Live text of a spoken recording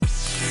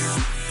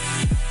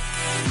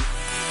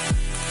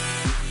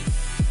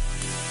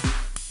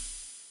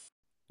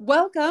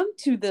Welcome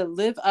to the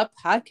Live Up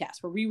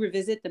podcast, where we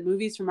revisit the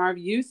movies from our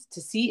youth to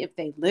see if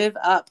they live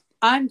up.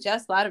 I'm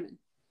Jess Latterman.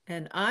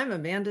 And I'm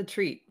Amanda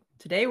Treat.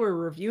 Today we're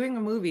reviewing a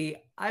movie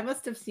I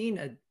must have seen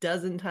a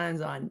dozen times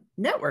on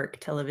network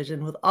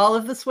television with all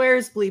of the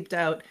swears bleeped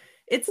out.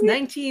 It's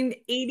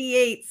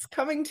 1988's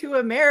Coming to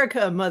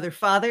America, Mother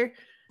Father.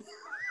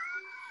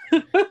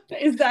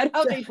 Is that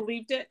how they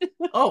bleeped it?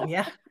 Oh,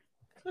 yeah.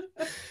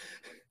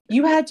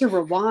 You had to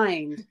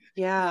rewind.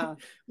 Yeah.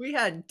 We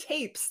had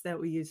tapes that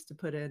we used to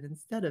put in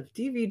instead of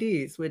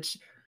DVDs, which,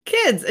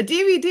 kids, a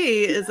DVD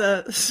is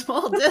a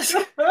small disc.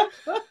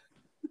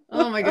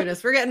 Oh my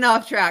goodness, we're getting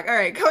off track. All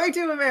right, Coming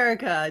to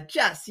America.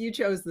 Jess, you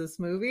chose this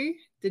movie.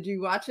 Did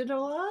you watch it a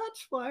lot?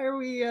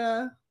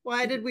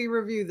 Why did we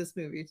review this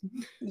movie?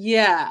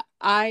 Yeah,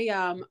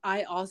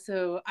 I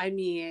also,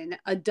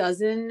 a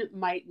dozen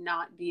might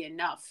not be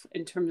enough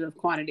in terms of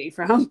quantity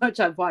for how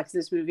much I've watched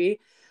this movie.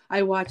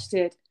 I watched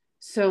it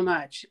so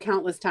much,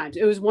 countless times.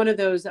 It was one of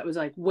those that was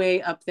like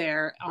way up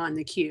there on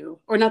the queue,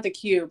 or not the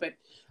queue, but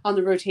on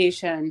the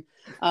rotation.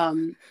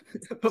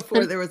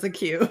 Before there was a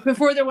queue.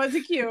 Before there was a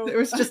queue. There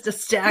was just a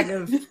stack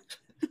of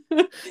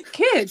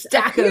kids.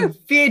 Stack of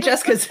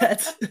VHS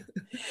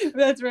cassettes.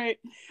 That's right.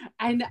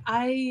 And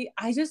I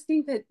just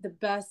think that the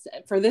best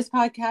for this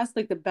podcast,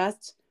 like the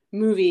best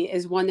movie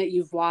is one that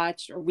you've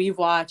watched or we've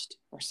watched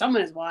or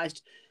someone has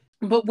watched.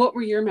 But what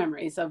were your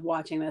memories of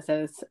watching this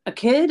as a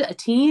kid, a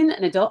teen,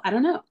 an adult? I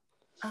don't know.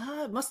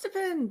 It must have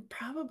been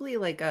probably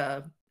like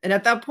and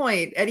at that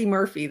point, Eddie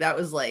Murphy, that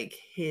was like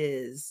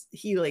he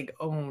like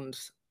owned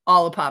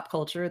all of pop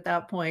culture at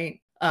that point.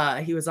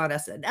 He was on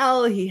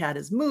SNL, he had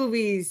his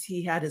movies,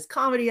 he had his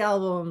comedy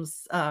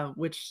albums,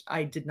 which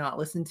I did not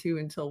listen to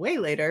until way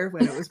later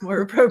when it was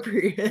more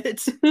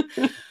appropriate.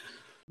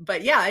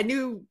 But yeah, I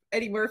knew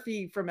Eddie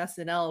Murphy from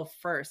SNL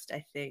first,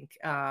 I think.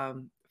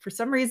 For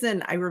some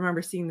reason, I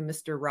remember seeing the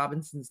Mr.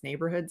 Robinson's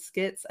Neighborhood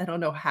skits. I don't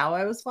know how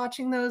I was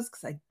watching those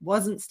because I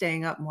wasn't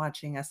staying up and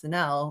watching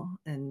SNL,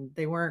 and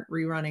they weren't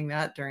rerunning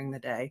that during the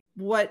day.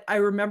 What I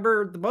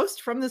remember the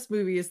most from this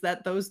movie is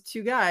that those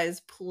two guys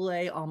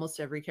play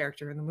almost every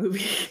character in the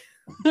movie.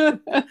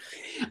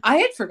 I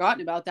had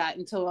forgotten about that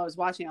until I was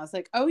watching. I was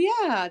like, oh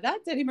yeah,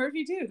 that's Eddie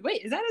Murphy too.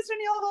 Wait, is that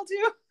Arsenio Hall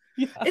too?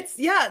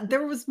 Yeah.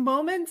 There was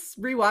moments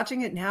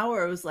rewatching it now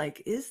where I was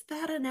like, is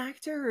that an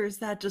actor or is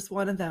that just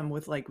one of them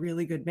with like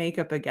really good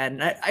makeup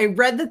again? I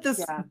read that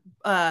this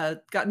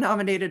got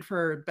nominated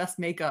for best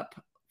makeup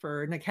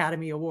for an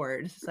Academy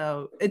Award.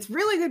 So it's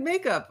really good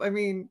makeup. I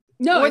mean,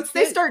 once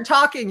they start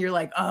talking, you're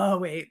like, oh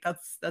wait,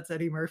 that's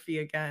Eddie Murphy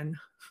again.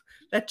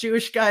 That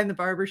Jewish guy in the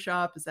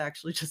barbershop is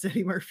actually just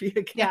Eddie Murphy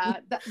again. Yeah,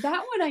 that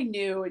one I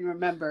knew and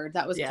remembered.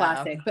 That was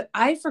classic. But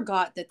I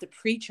forgot that the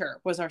preacher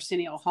was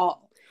Arsenio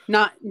Hall.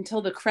 Not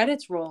until the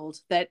credits rolled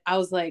that I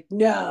was like,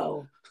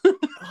 no.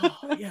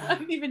 Oh, yeah. I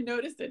didn't even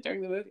notice it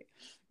during the movie.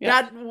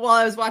 Yeah. While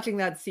I was watching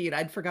that scene,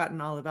 I'd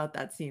forgotten all about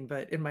that scene,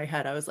 but in my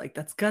head, I was like,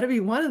 that's got to be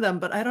one of them,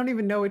 but I don't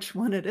even know which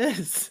one it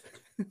is.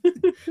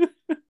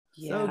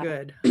 So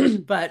good.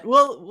 But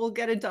we'll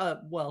get into,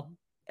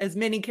 as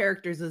many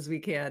characters as we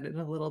can in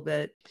a little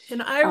bit.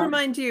 And I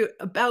remind you,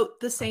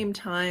 about the same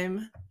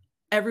time,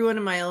 everyone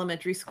in my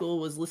elementary school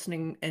was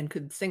listening and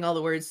could sing all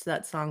the words to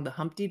that song, The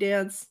Humpty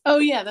Dance. Oh,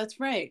 yeah, that's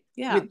right.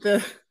 Yeah. With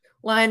the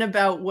line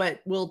about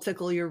what will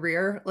tickle your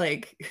rear.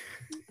 Like,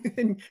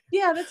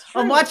 yeah, that's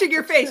true. I'm watching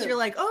your face. True. You're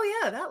like,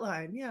 oh, yeah, that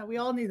line. Yeah, we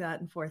all knew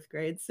that in 4th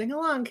grade. Sing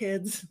along,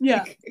 kids.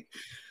 Yeah.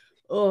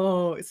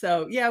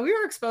 So yeah, we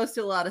were exposed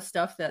to a lot of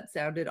stuff that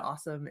sounded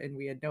awesome and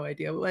we had no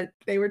idea what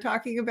they were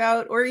talking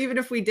about. Or even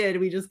if we did,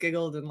 we just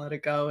giggled and let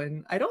it go.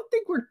 And I don't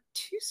think we're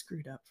too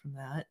screwed up from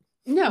that.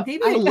 No,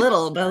 maybe a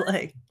little, but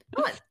like,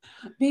 what?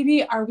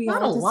 Maybe are we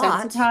all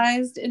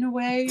desensitized in a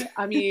way?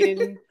 I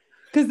mean,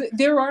 because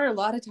there are a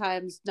lot of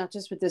times, not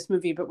just with this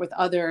movie, but with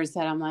others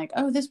that I'm like,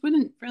 oh, this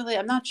wouldn't really,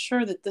 I'm not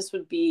sure that this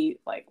would be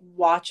like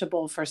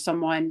watchable for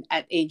someone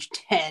at age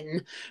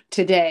 10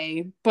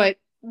 today, but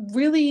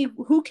really,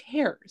 who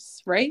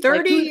cares, right?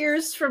 30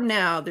 years from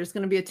now, there's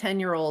going to be a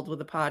 10-year-old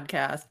with a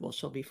podcast. Well,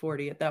 she'll be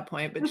 40 at that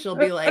point, but she'll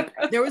be like,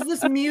 there was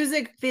this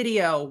music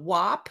video,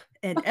 WAP,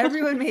 and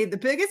everyone made the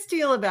biggest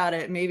deal about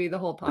it. Maybe the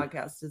whole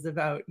podcast is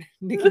about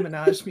Nicki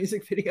Minaj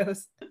music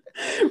videos.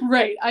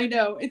 Right. I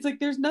know. It's like,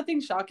 there's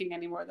nothing shocking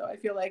anymore, though, I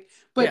feel like.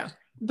 But yeah.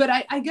 But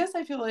I guess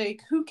I feel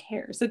like, who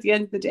cares at the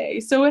end of the day?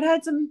 So it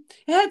had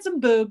some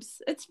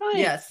boobs. It's fine.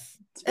 Yes.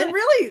 It's fine. And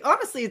really,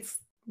 honestly, it's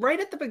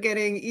right at the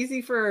beginning,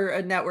 easy for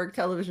a network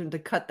television to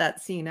cut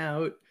that scene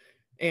out,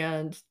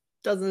 and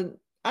I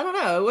don't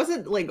know, it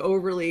wasn't like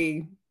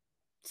overly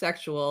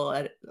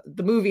sexual.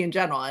 The movie in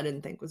general, I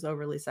didn't think was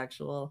overly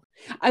sexual.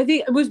 I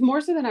think it was more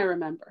so than I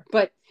remember,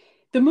 but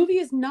the movie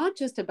is not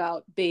just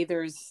about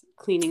bathers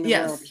cleaning the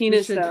little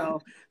penis,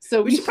 though.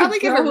 So we should probably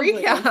give a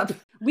recap.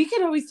 We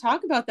can always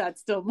talk about that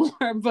still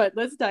more, but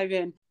let's dive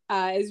in.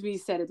 As we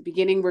said at the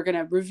beginning, we're going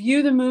to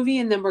review the movie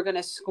and then we're going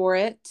to score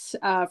it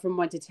from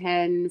 1 to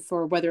 10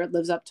 for whether it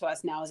lives up to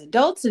us now as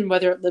adults and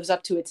whether it lives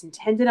up to its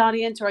intended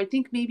audience, or I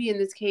think maybe in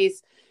this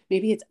case,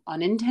 maybe it's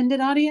unintended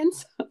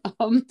audience.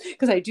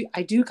 because I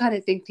do kind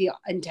of think the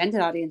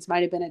intended audience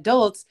might have been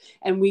adults,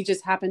 and we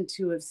just happened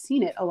to have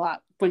seen it a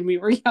lot when we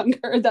were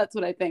younger. That's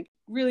what I think.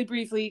 Really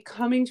briefly,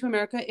 Coming to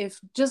America, if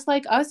just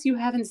like us, you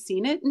haven't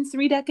seen it in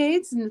 3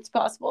 decades, and it's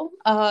possible.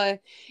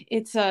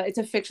 It's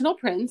a fictional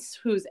prince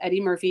who's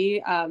Eddie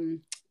Murphy,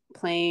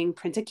 playing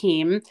Prince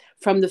Akeem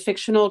from the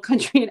fictional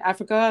country in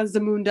Africa,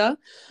 Zamunda.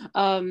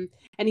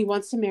 And he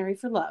wants to marry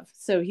for love.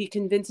 So he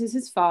convinces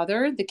his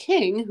father, the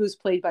king, who's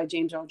played by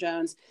James Earl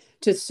Jones,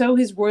 to sow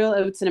his royal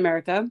oats in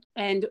America.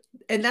 And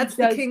that's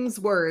the king's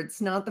words,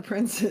 not the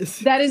prince's.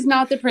 That is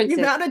not the prince's.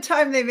 The amount of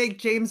time they make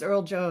James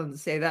Earl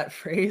Jones say that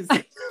phrase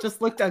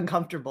just looked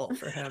uncomfortable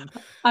for him.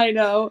 I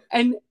know.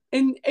 And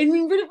I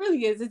mean, what it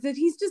really is that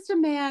he's just a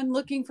man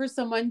looking for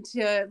someone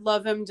to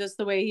love him just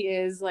the way he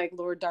is, like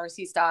Lord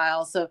Darcy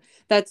style. So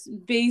that's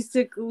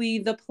basically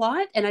the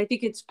plot. And I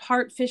think it's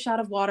part fish out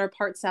of water,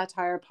 part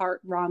satire, part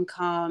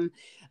rom-com.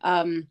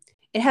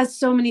 It has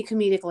so many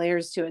comedic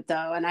layers to it,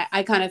 though. And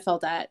I kind of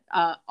felt that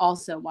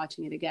also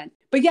watching it again.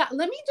 But yeah,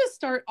 let me just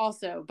start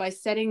also by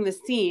setting the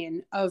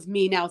scene of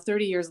me now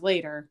 30 years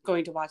later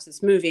going to watch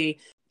this movie.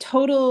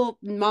 Total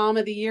mom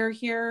of the year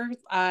here.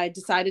 I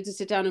decided to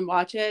sit down and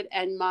watch it,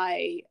 and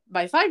my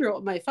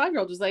 5-year-old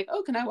was like,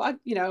 "Oh, can I watch?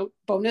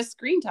 Bonus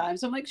screen time?"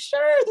 So I'm like,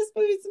 "Sure, this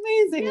movie's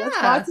amazing. Yeah,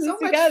 let's watch this so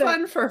together." much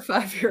fun for a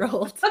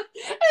 5-year-old. I'm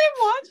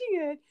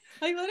watching it.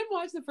 I let him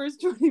watch the first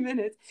 20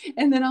 minutes,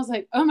 and then I was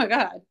like, "Oh my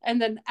god!" And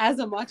then as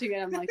I'm watching it,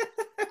 I'm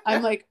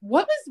like,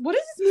 "What is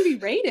this movie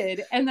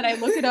rated?" And then I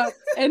look it up,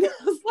 and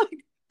I was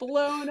like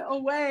blown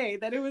away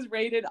that it was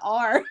rated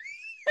R.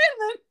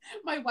 And then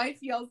my wife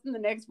yells in the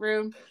next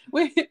room,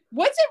 "Wait,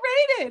 what's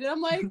it rated?" And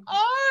I'm like,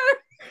 "R."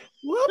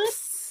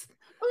 Whoops.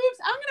 Oops,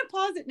 I'm going to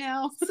pause it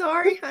now.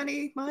 Sorry,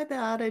 honey. My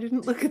bad. I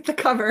didn't look at the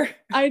cover.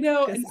 I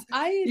know. And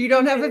you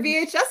don't have a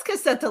VHS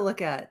cassette to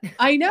look at.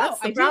 I know. That's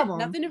the problem.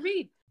 Nothing to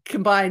read.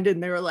 Combined,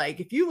 and they were like,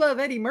 if you love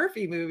Eddie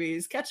Murphy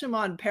movies, catch them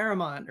on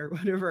Paramount or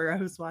whatever I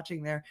was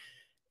watching there.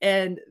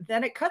 And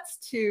then it cuts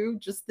to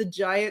just the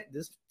giant,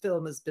 this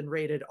film has been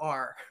rated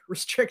R,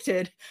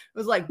 restricted. It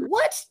was like,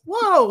 what?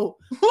 Whoa,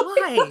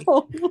 why?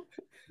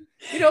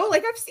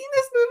 I've seen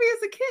this movie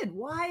as a kid.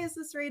 Why is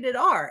this rated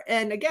R?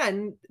 And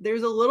again,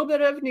 there's a little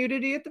bit of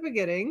nudity at the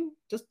beginning,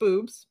 just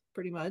boobs,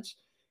 pretty much.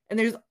 And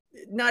there's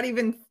not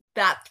even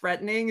that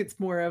threatening. It's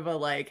more of a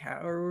like,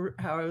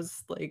 how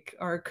is like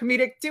our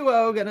comedic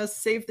duo gonna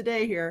save the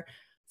day here?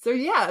 So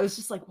yeah, it was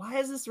just like, why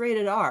is this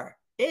rated R?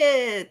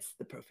 It's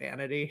the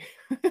profanity.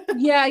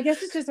 Yeah, I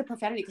guess it's just a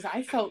profanity, because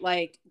I felt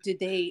like,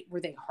 were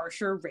they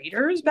harsher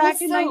raters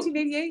back in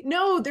 1988?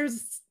 No,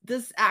 there's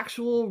this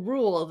actual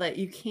rule that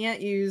you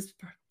can't use.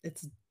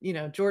 It's,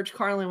 George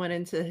Carlin went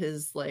into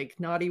his like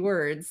naughty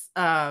words.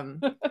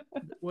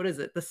 What is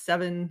it? The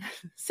seven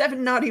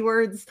naughty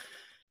words.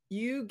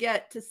 You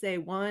get to say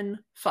one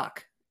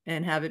fuck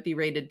and have it be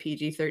rated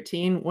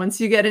PG-13.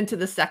 Once you get into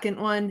the second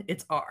one,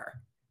 it's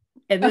R.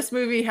 And this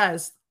movie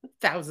has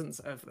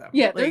thousands of them.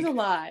 Yeah, there's a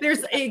lot.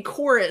 There's a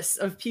chorus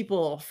of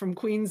people from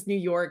Queens, New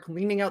York,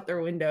 leaning out their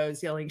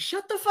windows, yelling,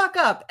 "Shut the fuck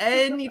up!"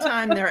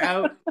 anytime they're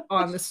out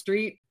on the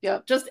street.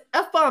 Yep. Just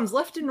F-bombs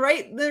left and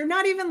right. They're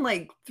not even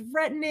like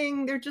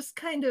threatening. They're just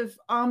kind of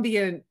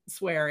ambient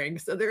swearing.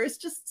 So there is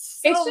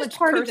just so much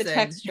part cursing. Of the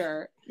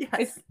texture.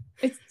 Yes.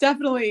 It's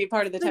definitely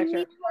part of the texture. New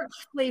York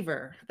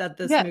flavor that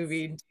this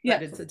movie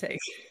decided to take.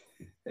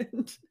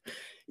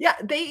 Yeah,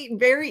 they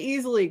very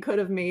easily could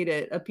have made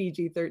it a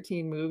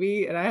PG-13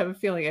 movie. And I have a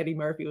feeling Eddie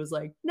Murphy was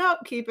like, "No,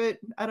 keep it.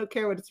 I don't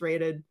care what it's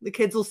rated. The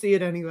kids will see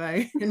it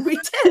anyway." And we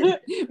did.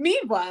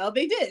 Meanwhile,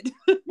 they did.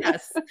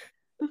 Yes.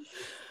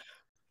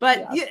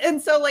 But, and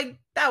so like,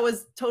 that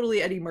was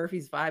totally Eddie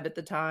Murphy's vibe at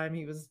the time.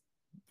 He was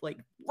like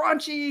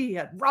raunchy, he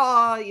had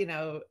raw,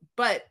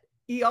 but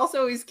he also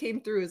always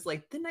came through as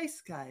like the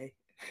nice guy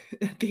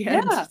at the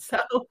end. Yeah. So,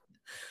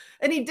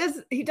 and he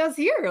does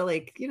here,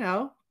 like,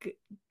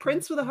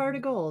 Prince with a heart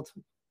of gold.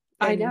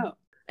 I know.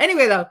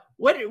 Anyway, though,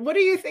 what do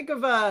you think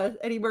of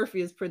Eddie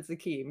Murphy as Prince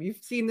Akeem?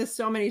 You've seen this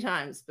so many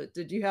times, but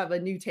did you have a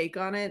new take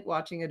on it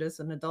watching it as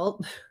an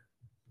adult?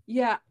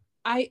 Yeah,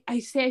 I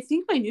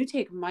think my new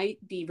take might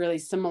be really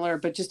similar,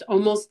 but just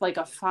almost like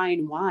a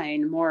fine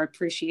wine, more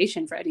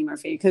appreciation for Eddie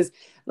Murphy. Because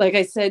like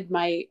I said,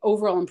 my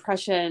overall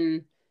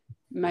impression,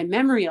 my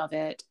memory of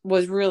it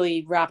was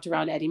really wrapped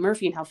around Eddie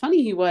Murphy and how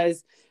funny he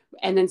was.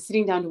 And then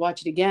sitting down to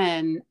watch it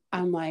again,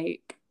 I'm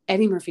like,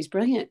 Eddie Murphy's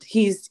brilliant.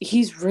 He's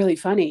really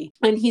funny,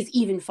 and he's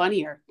even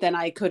funnier than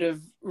I could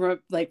have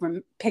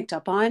picked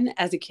up on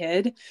as a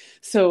kid.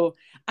 So,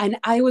 and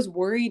I was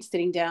worried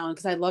sitting down,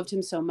 because I loved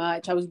him so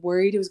much. I was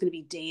worried it was going to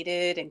be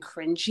dated and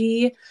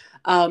cringy,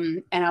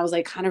 and I was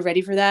like kind of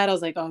ready for that. I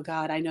was like, oh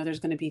God, I know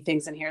there's going to be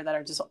things in here that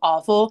are just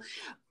awful,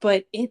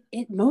 but it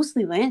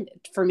mostly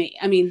landed for me.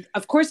 I mean,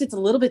 of course it's a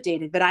little bit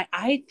dated, but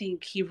I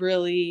think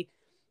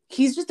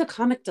he's just a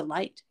comic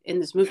delight in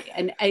this movie.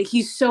 And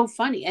he's so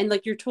funny. And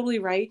like, you're totally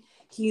right.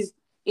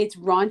 It's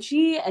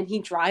raunchy, and he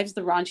drives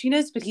the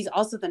raunchiness, but he's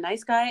also the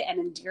nice guy and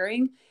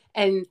endearing.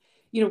 And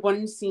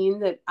one scene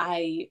that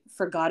I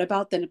forgot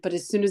about then, but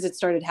as soon as it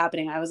started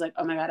happening, I was like,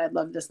 oh my God, I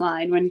love this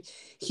line. When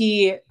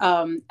he,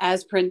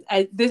 as Prince,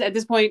 at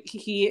this point,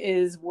 he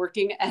is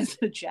working as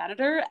the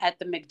janitor at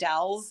the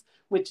McDowell's,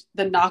 which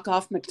the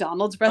knockoff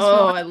McDonald's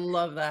restaurant. Oh, I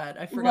love that.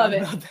 I forgot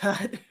about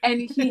that.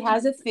 And he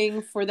has a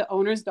thing for the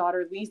owner's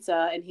daughter,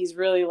 Lisa, and he's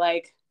really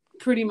like,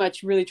 pretty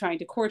much really trying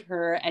to court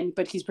her,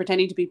 but he's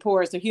pretending to be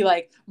poor, so he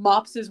like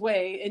mops his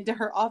way into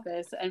her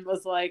office and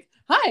was like,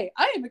 hi,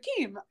 I am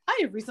Akeem. I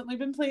have recently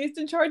been placed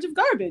in charge of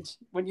garbage.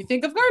 When you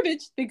think of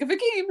garbage, think of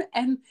Akeem.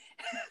 And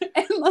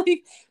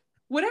like,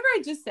 whatever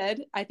I just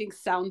said, I think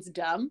sounds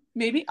dumb.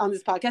 Maybe on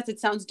this podcast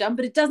it sounds dumb,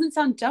 but it doesn't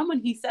sound dumb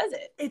when he says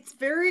it.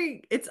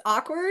 It's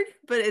awkward,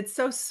 but it's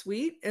so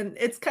sweet. And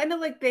it's kind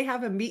of like they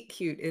have a meet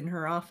cute in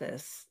her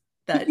office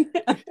that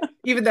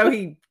even though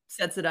he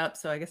sets it up,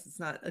 so I guess it's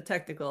not a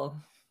technical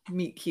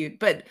meet cute,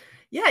 but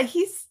yeah,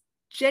 he's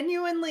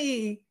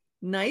genuinely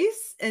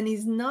nice, and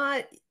he's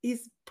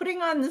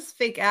putting on this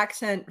fake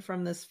accent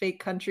from this fake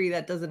country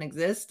that doesn't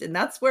exist, and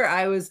that's where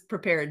I was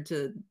prepared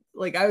to,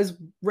 like, I was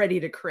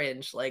ready to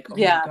cringe, like, oh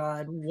my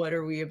God, what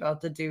are we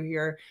about to do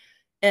here?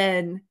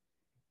 And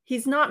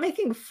he's not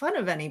making fun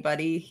of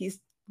anybody. He's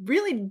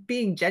really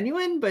being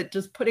genuine, but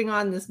just putting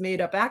on this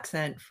made up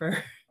accent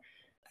for,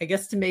 I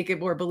guess, to make it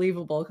more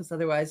believable, because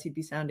otherwise he'd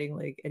be sounding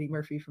like Eddie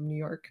Murphy from New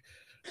York,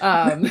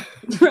 right,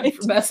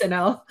 from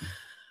SNL.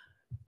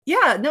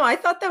 Yeah, no, I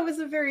thought that was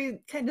a very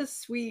kind of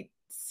sweet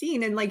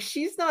scene. And like,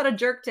 she's not a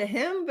jerk to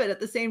him, but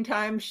at the same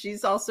time,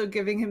 she's also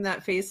giving him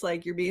that face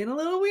like, you're being a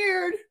little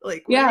weird.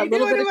 Like, what are you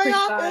doing in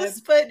my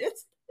office? But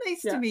it's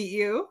nice to meet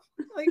you.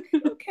 Like,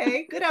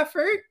 okay, good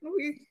effort.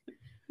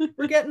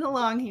 We're getting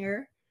along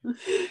here.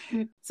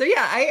 So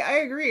yeah,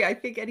 I agree. I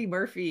think Eddie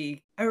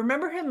Murphy, I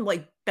remember him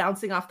like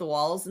bouncing off the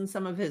walls in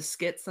some of his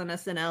skits on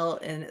SNL,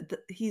 and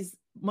he's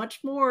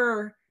much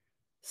more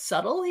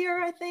subtle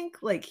here, I think.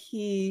 Like,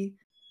 he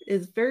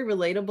is very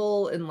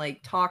relatable and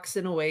like talks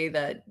in a way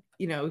that,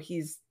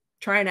 he's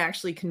trying to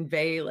actually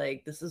convey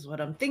like, this is what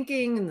I'm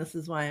thinking and this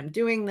is why I'm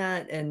doing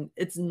that. And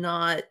it's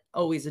not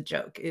always a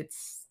joke.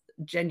 It's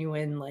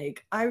genuine,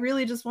 like, I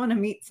really just want to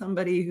meet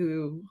somebody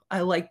who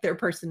I like their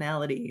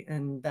personality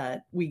and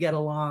that we get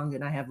along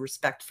and I have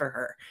respect for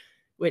her,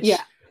 which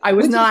I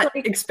was not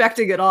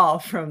expecting at all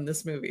from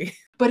this movie.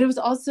 But it was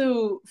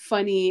also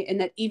funny in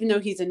that even though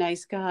he's a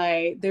nice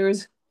guy,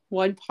 there's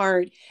one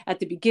part at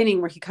the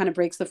beginning where he kind of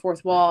breaks the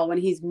fourth wall when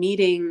he's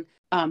meeting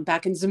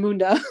back in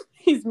Zamunda.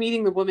 He's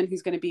meeting the woman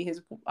who's going to be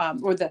his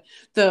or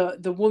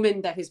the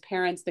woman that his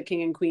parents, the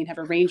king and queen, have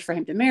arranged for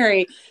him to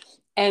marry.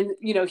 And,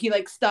 he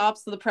like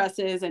stops the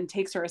presses and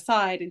takes her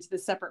aside into the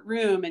separate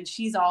room. And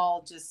she's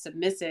all just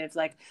submissive,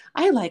 like,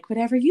 I like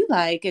whatever you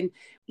like. And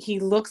he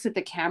looks at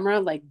the camera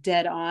like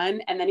dead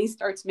on. And then he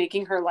starts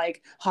making her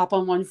like hop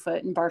on one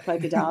foot and bark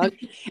like a dog.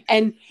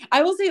 And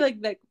I will say,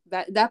 like,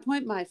 that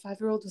point, my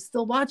 5-year-old was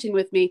still watching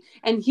with me.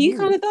 And he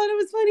kind of thought it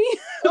was funny.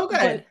 Oh,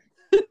 good.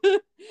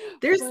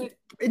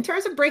 In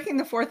terms of breaking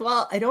the fourth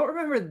wall, I don't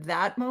remember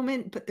that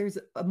moment, but there's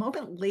a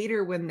moment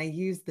later when they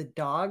use the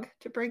dog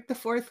to break the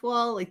fourth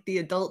wall. Like, the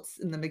adults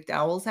in the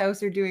McDowell's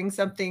house are doing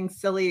something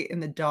silly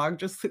and the dog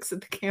just looks at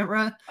the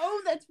camera.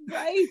 Oh, that's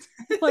right.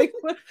 Like,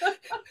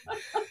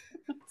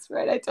 that's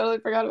right. I totally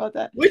forgot about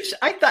that. Which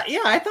I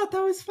thought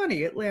that was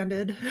funny. It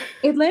landed.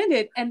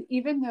 And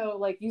even though,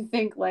 like, you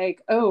think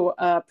like,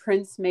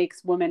 Prince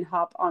makes women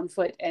hop on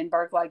foot and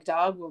bark like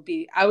dog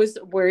I was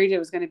worried it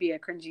was going to be a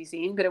cringy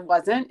scene, but it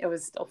wasn't. It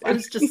was still funny. It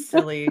was just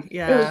silly.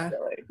 Yeah. It was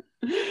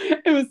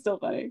silly. It was still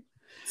funny.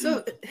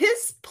 So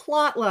his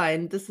plot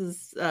line, this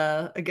is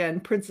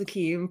again Prince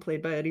Akeem,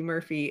 played by Eddie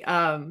Murphy.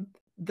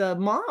 The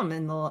mom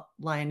in The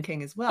Lion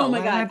King as well. Oh my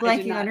God, am I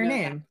blanking on her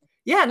name? That.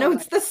 Yeah, no,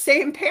 it's the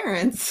same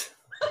parents.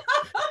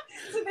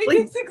 So they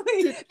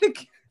basically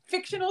the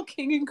fictional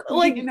king and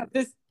queen of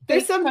this.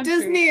 There's some country.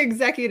 Disney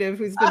executive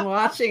who's been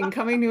watching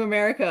Coming to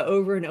America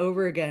over and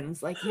over again.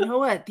 It's like, you know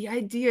what? The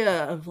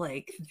idea of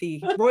like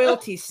the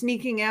royalty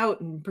sneaking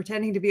out and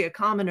pretending to be a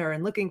commoner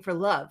and looking for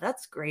love,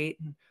 that's great.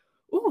 And,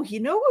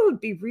 what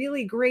would be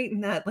really great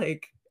in that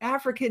like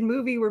African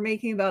movie we're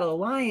making about a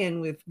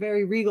lion with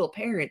very regal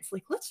parents?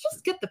 Like, let's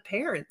just get the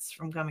parents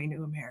from Coming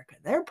to America.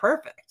 They're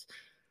perfect.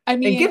 I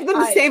mean, and give them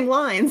the same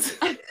lines.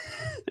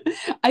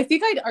 I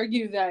think I'd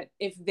argue that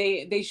if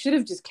they should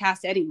have just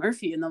cast Eddie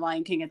Murphy in The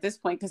Lion King at this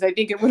point, because I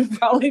think it would have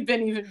probably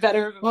been even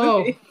better of a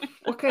movie.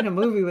 What kind of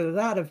movie would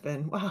that have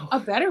been? Wow. A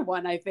better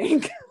one, I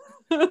think.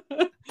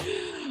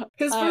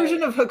 His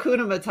version of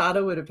Hakuna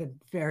Matata would have been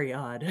very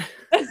odd.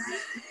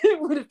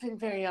 It would have been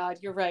very odd.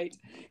 You're right.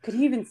 Could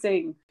he even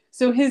sing?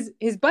 So his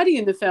buddy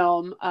in the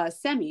film,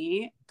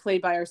 Semi,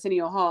 played by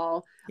Arsenio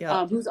Hall,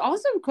 who's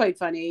also quite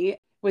funny.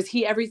 Was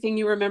he everything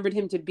you remembered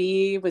him to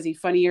be? Was he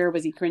funnier?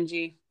 Was he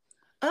cringy?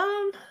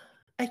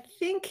 I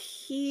think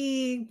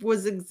he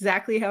was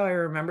exactly how I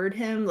remembered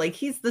him. Like,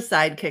 he's the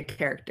sidekick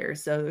character,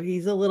 so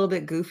he's a little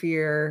bit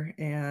goofier,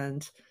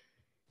 and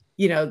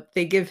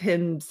they give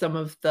him some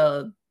of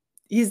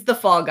he's the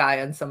fall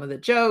guy on some of the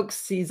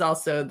jokes. He's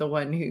also the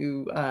one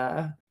who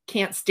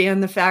can't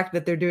stand the fact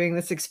that they're doing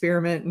this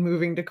experiment and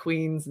moving to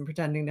Queens and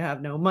pretending to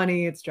have no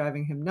money. It's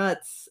driving him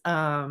nuts. I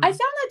found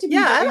that to be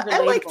very relatable. I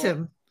liked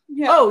him.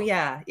 Yeah. Oh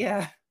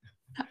yeah.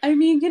 I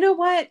mean, you know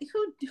what?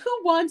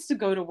 Who wants to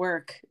go to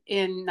work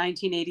in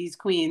 1980s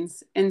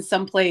Queens in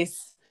some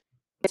place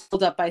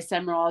held up by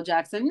Samuel L.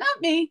 Jackson?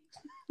 Not me.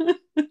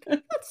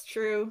 That's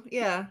true.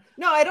 Yeah.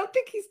 No, I don't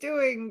think he's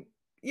doing.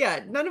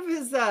 Yeah, none of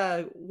his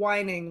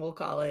whining, we'll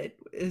call it,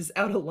 is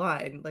out of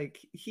line.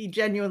 Like, he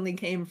genuinely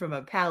came from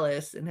a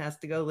palace and has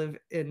to go live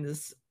in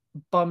this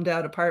bummed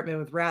out apartment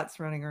with rats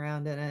running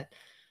around in it,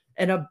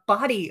 and a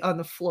body on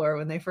the floor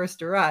when they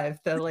first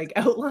arrived. The like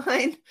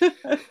outline.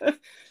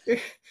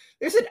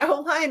 There's an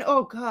outline.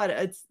 Oh God,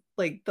 it's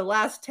like the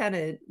last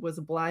tenant was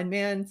a blind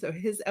man, so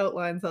his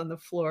outline's on the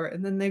floor,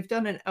 and then they've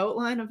done an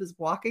outline of his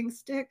walking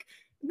stick,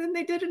 and then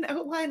they did an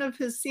outline of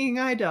his seeing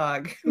eye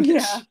dog.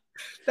 Yeah.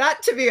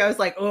 That to me, I was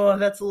like, oh,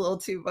 that's a little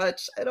too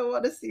much. I don't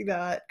want to see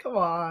that. Come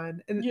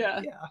on. And yeah.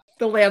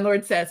 The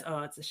landlord says,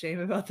 oh, it's a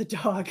shame about the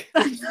dog.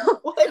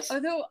 What?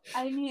 Although,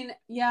 I mean,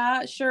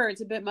 yeah, sure,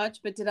 it's a bit much,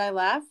 but did I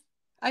laugh?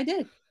 I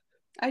did.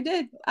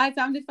 I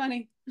found it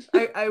funny.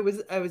 I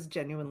was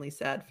genuinely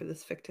sad for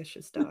this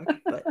fictitious dog,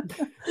 but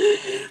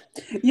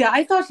yeah,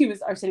 I thought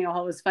Arsenio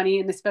Hall was funny,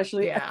 and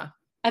especially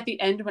at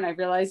the end when I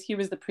realized he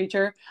was the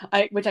preacher,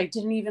 which I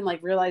didn't even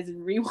like realize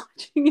in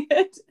rewatching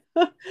it.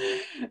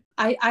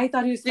 I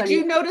thought he was funny. Did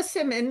you notice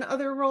him in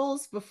other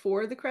roles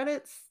before the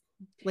credits?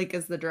 Like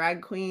as the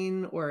drag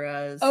queen or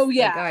as the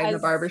guy in the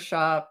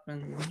barbershop?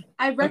 And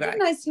I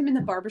recognized him in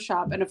the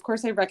barbershop, and of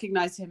course I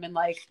recognized him in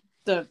like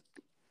the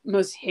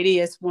most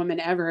hideous woman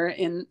ever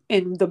in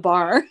the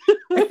bar.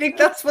 I think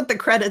that's what the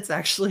credits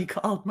actually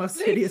called,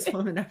 most hideous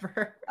woman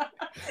ever.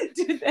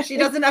 She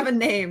doesn't have a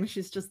name.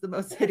 She's just the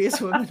most hideous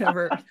woman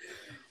ever.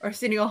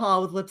 Arsenio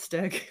Hall with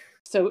lipstick.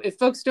 So if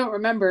folks don't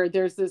remember,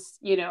 there's this,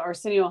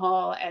 Arsenio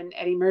Hall and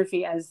Eddie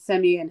Murphy as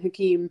Semi and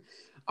Hakeem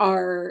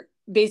are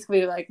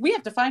basically like, we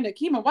have to find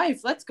Hakeem a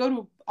wife. Let's go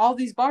to all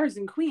these bars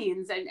in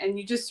Queens. And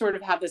you just sort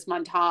of have this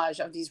montage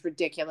of these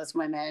ridiculous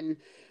women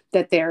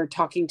that they're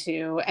talking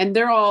to. And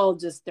they're all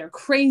they're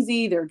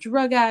crazy. They're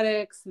drug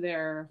addicts.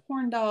 They're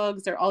horn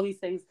dogs. They're all these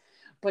things.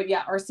 But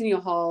yeah,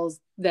 Arsenio Hall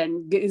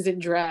then is in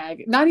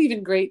drag. Not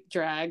even great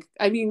drag.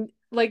 I mean,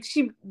 like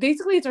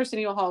it's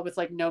Arsenio Hall with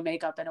like no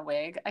makeup and a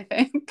wig, I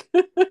think.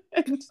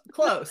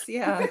 Close,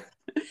 yeah.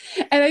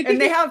 And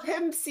they have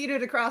him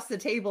seated across the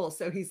table,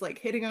 so he's like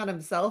hitting on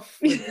himself.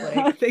 With,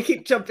 like, they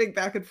keep jumping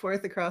back and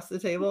forth across the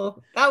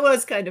table. That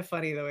was kind of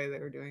funny the way they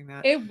were doing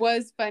that. It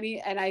was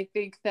funny, and I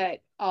think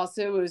that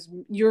also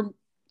you're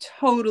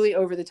totally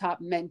over the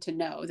top meant to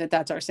know that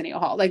that's Arsenio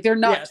Hall. Like they're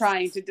not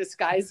trying to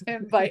disguise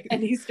him by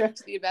any stretch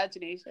of the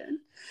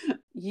imagination.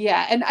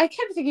 Yeah, and I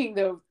kept thinking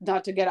though,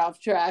 not to get off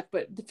track,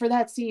 but for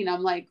that scene,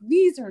 I'm like,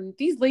 these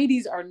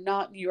ladies are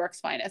not New York's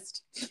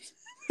finest.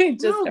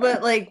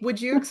 But like,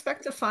 would you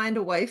expect to find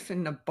a wife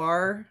in a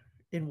bar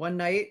in one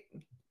night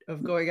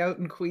of going out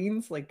in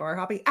Queens, like bar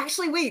hopping?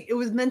 Actually, wait, it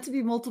was meant to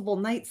be multiple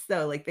nights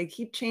though. Like they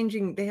keep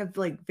changing. They have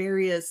like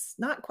various,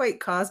 not quite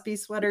Cosby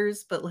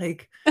sweaters, but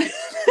like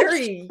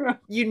very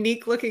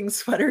unique looking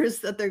sweaters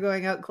that they're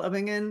going out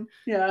clubbing in.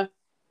 Yeah.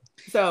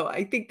 So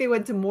I think they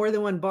went to more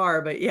than one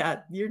bar, but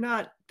yeah, you're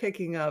not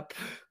picking up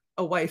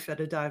a wife at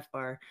a dive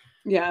bar.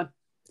 Yeah.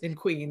 In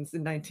Queens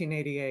in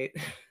 1988.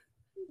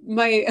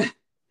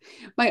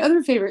 My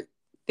other favorite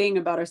thing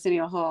about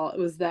Arsenio Hall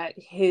was that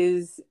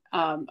his,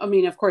 I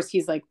mean, of course,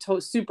 he's like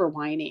super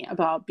whiny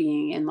about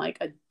being in like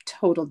a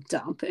total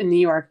dump in New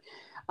York.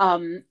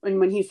 And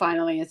when he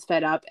finally is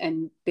fed up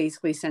and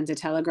basically sends a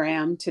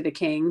telegram to the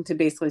king to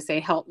basically say,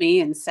 help me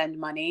and send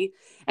money.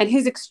 And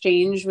his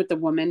exchange with the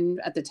woman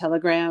at the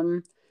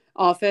telegram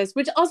office,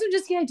 which also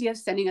just the idea of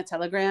sending a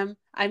telegram.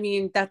 I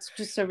mean, that's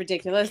just so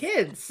ridiculous.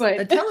 Kids,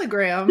 a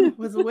telegram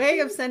was a way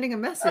of sending a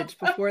message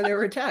before there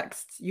were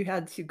texts. You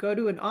had to go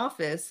to an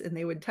office and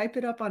they would type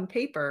it up on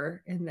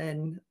paper and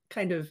then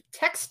kind of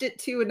text it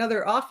to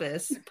another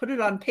office, put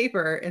it on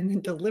paper, and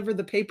then deliver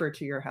the paper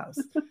to your house.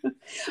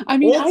 I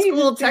mean, old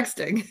school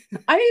texting.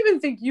 I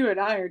even think you and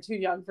I are too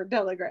young for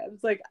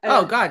telegrams. Like,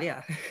 oh God,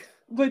 yeah.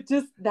 But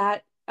just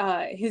that,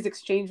 his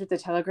exchange with the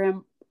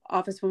telegram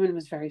office woman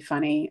was very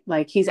funny.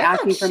 Like he's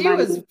asking for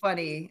money. She was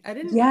funny. I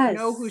didn't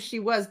know who she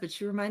was, but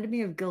she reminded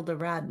me of Gilda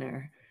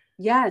Radner.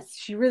 Yes,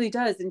 she really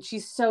does. And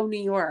she's so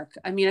New York.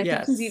 I mean, I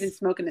think she's even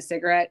smoking a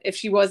cigarette. If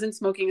she wasn't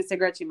smoking a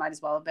cigarette, she might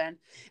as well have been.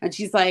 And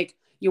she's like,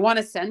 you want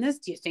to send this?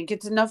 Do you think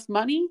it's enough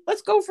money?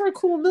 Let's go for a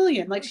cool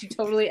million. Like she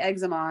totally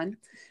eggs him on.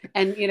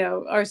 And,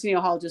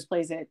 Arsenio Hall just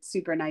plays it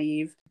super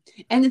naive.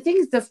 And the thing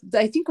is,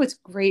 I think what's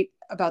great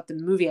about the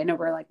movie, I know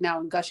we're like now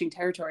in gushing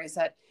territory, is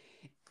that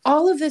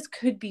all of this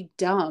could be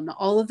dumb.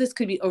 All of this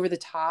could be over the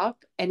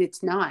top, and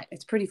it's not.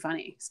 It's pretty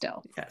funny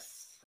still.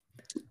 Yes.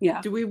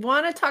 Yeah. Do we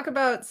want to talk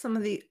about some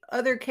of the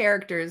other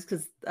characters?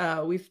 Because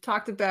we've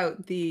talked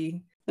about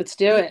Let's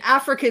do it.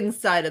 African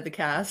side of the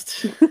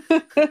cast.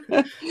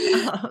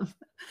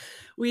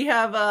 We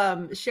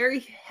have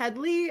Sherry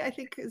Headley, I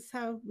think is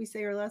how we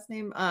say her last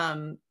name,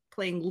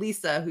 playing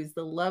Lisa, who's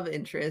the love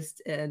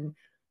interest. And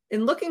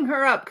in looking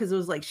her up, because it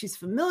was like she's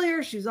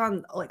familiar, she's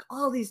on like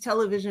all these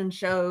television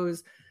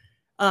shows.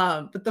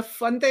 But the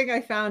fun thing I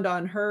found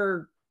on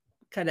her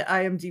kind of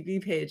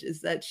IMDb page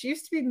is that she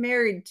used to be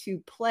married to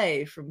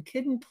Play from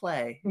Kid and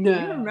Play. No.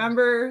 You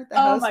remember the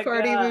House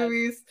Party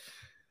movies?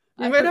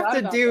 We might have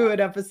to do an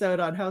episode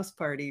on House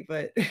Party,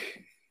 but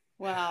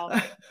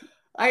wow.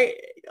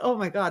 Oh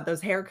my God,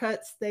 those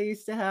haircuts they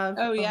used to have.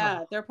 Oh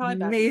yeah, they're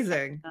probably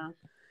amazing.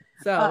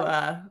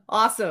 So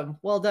awesome.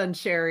 Well done,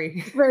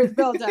 Sherry. Very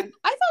well done.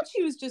 I thought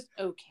she was just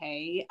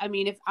okay. I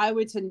mean, if I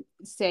were to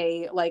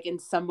say, like, in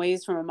some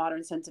ways from a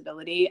modern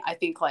sensibility, I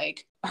think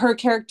like her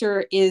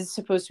character is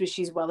supposed to be,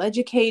 she's well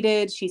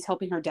educated. She's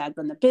helping her dad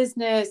run the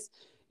business.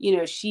 You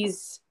know,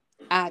 she's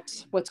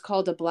at what's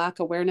called a Black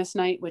Awareness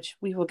Night, which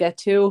we will get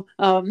to,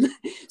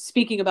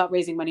 speaking about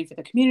raising money for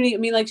the community. I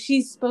mean, like,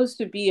 she's supposed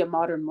to be a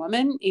modern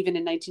woman, even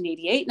in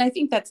 1988. And I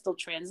think that still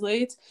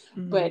translates,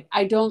 but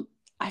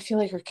I feel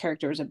like her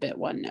character is a bit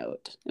one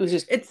note. It was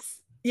just,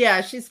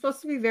 she's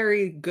supposed to be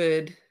very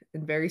good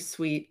and very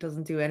sweet,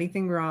 doesn't do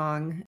anything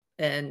wrong.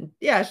 And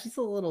yeah, she's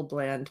a little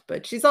bland,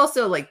 but she's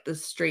also like the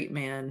straight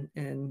man.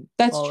 And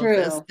that's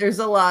true. There's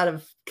a lot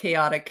of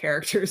chaotic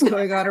characters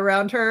going on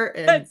around her.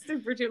 And that's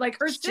super true. Like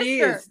her sister. She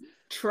is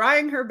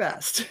trying her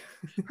best.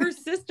 Her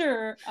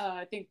sister,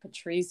 I think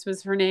Patrice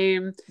was her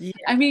name. Yeah.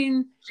 I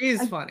mean,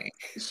 she's funny.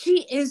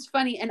 She is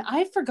funny. And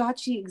I forgot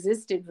she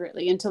existed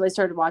really until I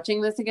started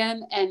watching this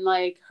again. And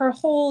like her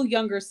whole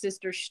younger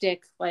sister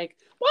shtick, like,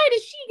 why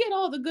does she get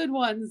all the good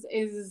ones,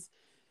 is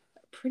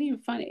pretty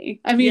funny.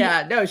 I mean,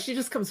 yeah, no, she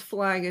just comes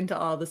flying into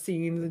all the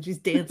scenes and she's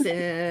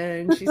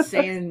dancing, she's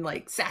saying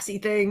like sassy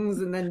things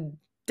and then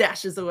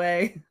dashes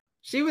away.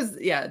 She was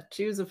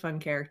a fun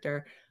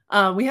character.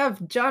 We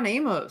have John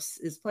Amos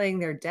is playing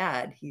their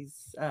dad.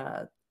 He's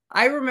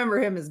I remember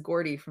him as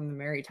Gordy from the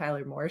Mary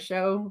Tyler Moore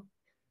Show.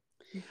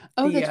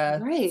 Oh,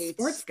 that's right.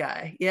 Sports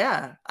guy.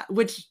 Yeah.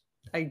 Which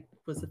I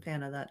was a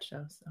fan of that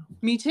show. So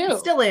me too. I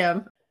still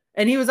am.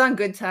 And he was on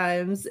Good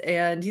Times,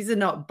 and he's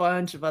in a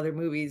bunch of other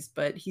movies,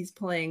 but he's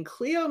playing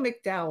Cleo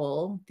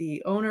McDowell,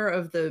 the owner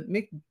of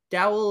the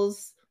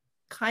McDowell's.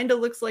 Kind of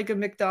looks like a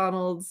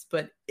McDonald's,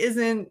 but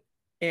isn't.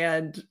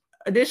 And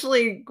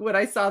initially, when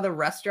I saw the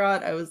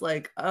restaurant, I was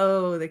like,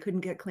 oh, they couldn't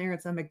get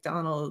clearance on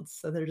McDonald's,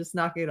 so they're just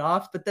knocking it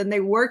off. But then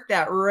they worked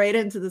that right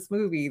into this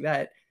movie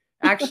that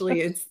actually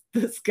it's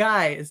this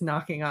guy is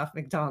knocking off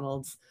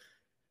McDonald's.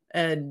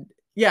 And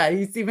yeah,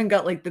 he's even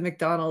got like the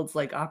McDonald's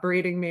like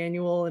operating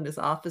manual in his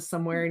office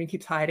somewhere, and he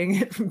keeps hiding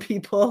it from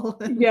people.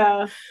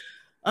 Yeah.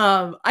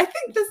 I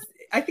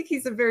think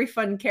he's a very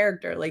fun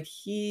character. Like,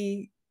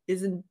 he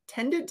is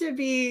intended to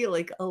be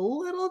like a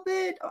little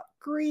bit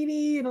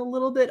greedy and a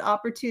little bit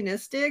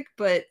opportunistic,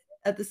 but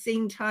at the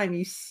same time,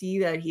 you see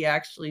that he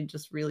actually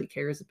just really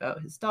cares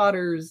about his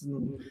daughters,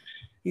 and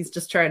he's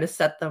just trying to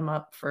set them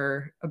up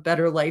for a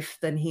better life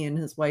than he and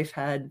his wife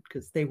had,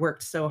 because they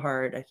worked so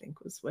hard, I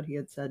think was what he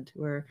had said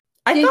to her.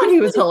 I thought he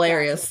was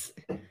hilarious.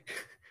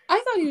 I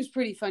thought he was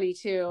pretty funny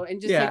too.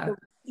 And just like,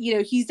 you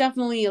know, he's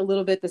definitely a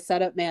little bit the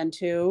setup man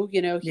too.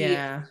 You know,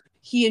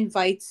 he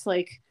invites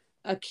like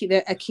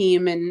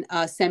Akeem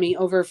and Semi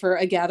over for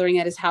a gathering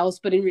at his house,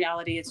 but in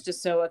reality, it's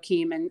just so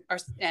Akeem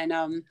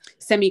and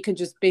Semi could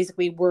just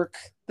basically work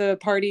the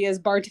party as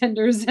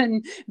bartenders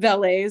and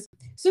valets.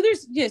 So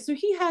so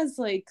he has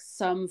like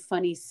some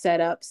funny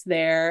setups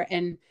there,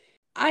 and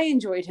I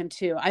enjoyed him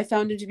too. I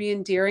found him to be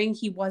endearing.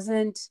 He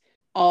wasn't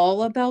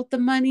all about the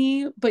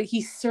money, but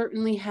he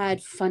certainly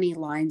had funny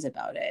lines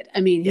about it.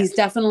 I mean, he's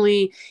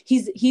definitely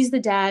he's the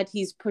dad.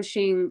 He's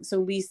pushing.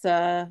 So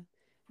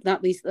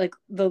not Lisa, like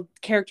the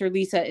character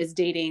Lisa is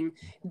dating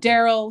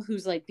Daryl,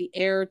 who's like the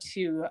heir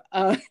to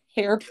a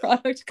hair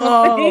product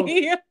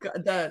company. Oh,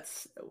 God,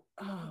 that's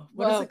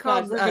what is it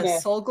called?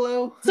 Soul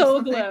Glow.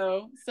 Soul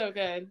Glow, so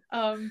good.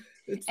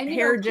 It's and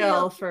hair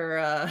gel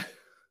for.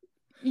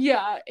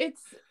 Yeah,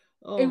 it's.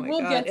 Oh and we'll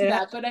get to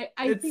that, but I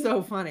it's think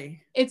so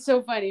funny. It's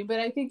so funny,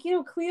 but I think, you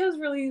know, Cleo's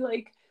really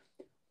like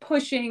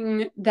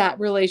pushing that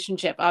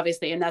relationship,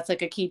 obviously, and that's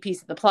like a key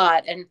piece of the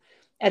plot. And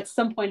at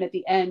some point at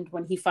the end,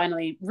 when he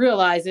finally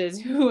realizes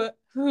who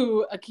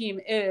Akeem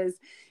is,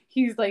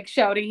 he's like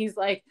shouting, he's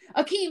like,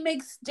 Akeem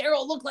makes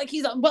Daryl look like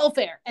he's on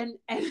welfare. And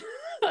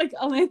like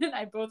Elena and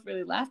I both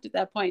really laughed at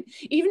that point,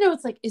 even though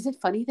it's like, is it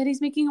funny that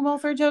he's making a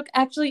welfare joke?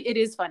 Actually, it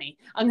is funny.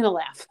 I'm gonna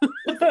laugh.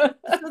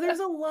 So there's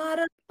a lot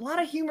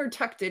of humor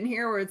tucked in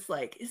here where it's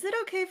like, is it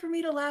okay for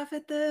me to laugh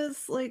at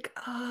this? Like,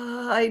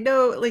 I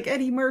know like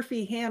Eddie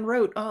Murphy hand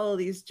wrote all of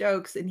these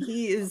jokes, and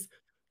he is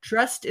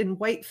dressed in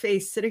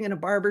whiteface sitting in a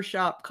barber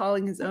shop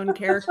calling his own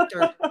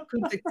character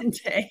Kunta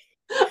Kinte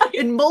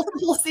in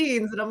multiple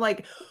scenes, and I'm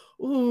like,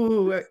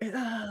 ooh,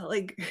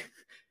 like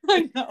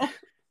I know.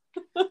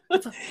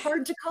 It's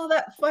hard to call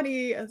that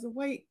funny as a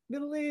white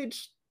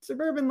middle-aged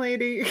suburban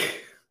lady.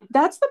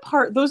 Those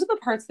are the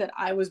parts that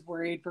I was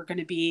worried were going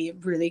to be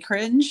really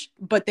cringe,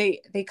 but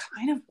they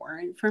kind of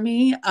weren't for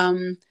me.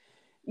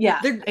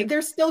 Yeah,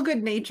 they're still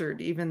good-natured,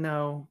 even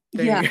though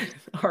they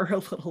are a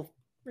little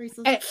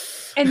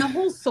racist. And the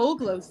whole Soul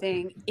Glow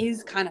thing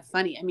is kind of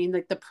funny. I mean,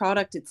 like the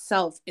product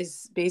itself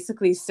is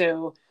basically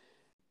so,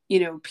 you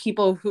know,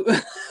 people who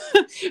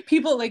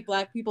people like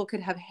Black people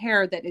could have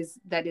hair that is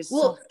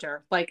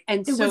softer. Like,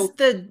 and it so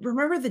was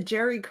remember the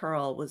Jerry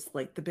curl was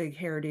like the big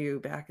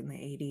hairdo back in the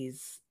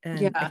 80s. And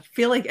yeah. I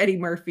feel like Eddie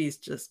Murphy's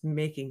just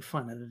making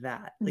fun of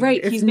that. Like, right.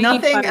 If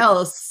nothing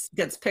else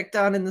gets picked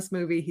on in this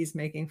movie, he's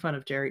making fun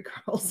of Jerry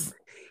curls.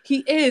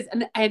 He is.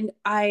 And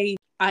I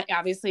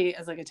obviously,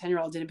 as like a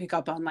 10-year-old, didn't pick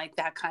up on like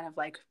that kind of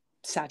like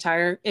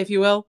satire, if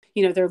you will.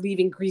 You know, they're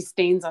leaving grease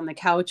stains on the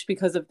couch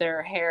because of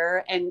their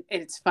hair, and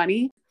it's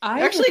funny.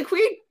 Can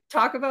we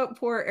talk about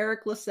poor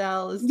Eric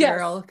LaSalle as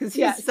Daryl? Because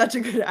he's such a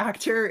good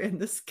actor, and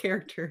this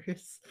character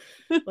is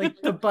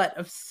like the butt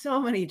of so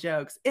many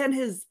jokes. And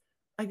his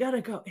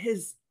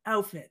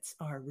outfits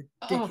are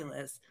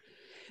ridiculous.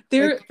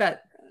 They're like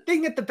that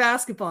thing at the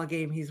basketball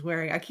game he's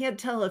wearing. I can't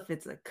tell if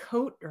it's a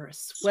coat or a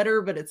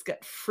sweater, but it's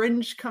got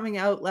fringe coming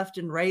out left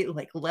and right,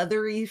 like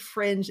leathery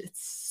fringe.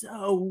 It's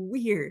so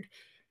weird.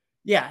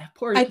 Yeah,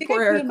 poor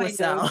Eric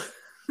LaSalle.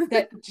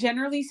 That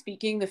generally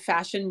speaking, the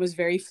fashion was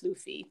very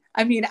floofy.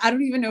 I mean, I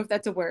don't even know if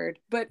that's a word,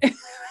 but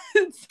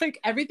it's like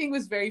everything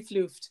was very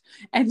floofed,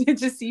 and it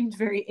just seemed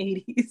very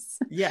 80s.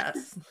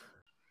 Yes.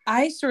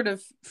 I sort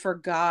of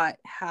forgot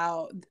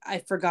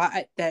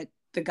that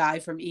the guy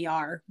from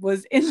ER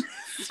was in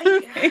this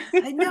movie.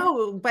 I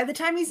know. By the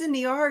time he's in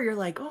ER, you're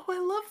like, oh, I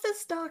love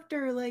this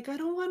doctor. Like, I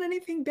don't want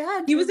anything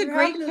bad. He was a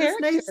great character.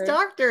 This nice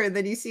doctor. And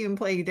then you see him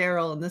playing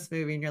Daryl in this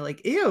movie, and you're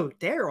like, ew,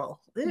 Daryl.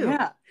 Ew.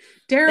 Yeah.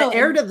 Daryl. The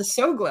heir to the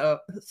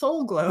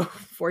Soul Glow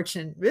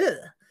fortune. Ugh.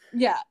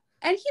 Yeah.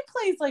 And he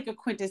plays like a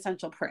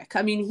quintessential prick.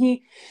 I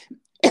mean,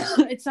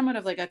 it's somewhat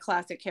of like a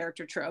classic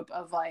character trope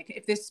of like,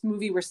 if this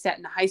movie were set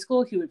in high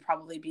school, he would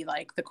probably be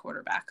like the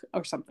quarterback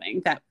or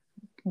something that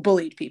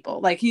bullied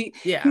people. Like he's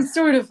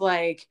sort of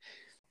like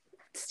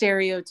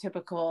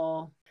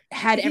stereotypical,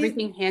 had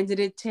everything handed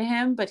it to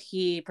him, but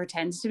he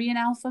pretends to be an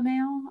alpha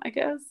male, I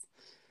guess.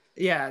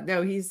 Yeah,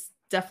 no, he's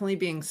definitely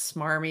being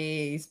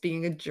smarmy. He's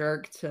being a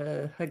jerk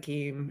to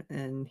Hakeem,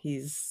 and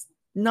he's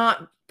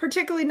not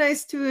particularly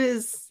nice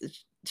to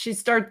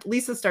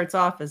Lisa starts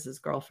off as his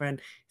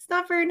girlfriend. He's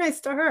not very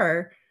nice to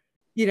her.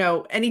 You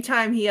know,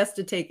 anytime he has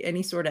to take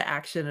any sort of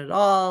action at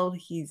all,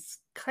 he's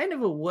kind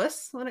of a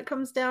wuss when it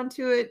comes down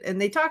to it.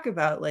 And they talk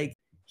about like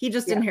he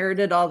just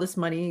inherited all this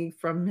money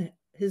from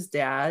his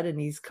dad, and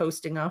he's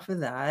coasting off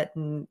of that.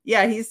 And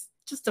yeah, he's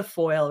just a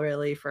foil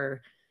really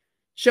for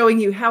showing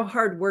you how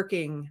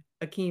hardworking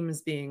Hakeem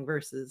is being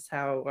versus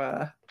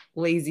how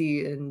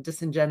lazy and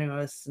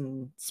disingenuous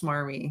and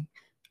smarmy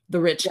the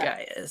rich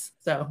guy is.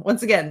 So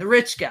once again, the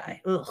rich guy.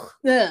 Ugh.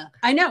 Yeah,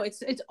 I know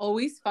it's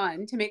always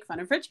fun to make fun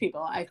of rich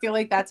people. I feel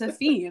like that's a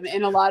theme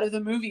in a lot of the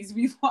movies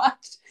we've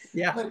watched.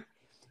 Yeah. But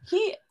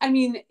he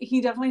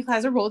definitely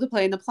has a role to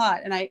play in the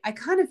plot. And I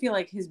kind of feel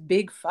like his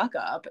big fuck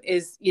up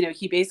is, you know,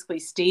 he basically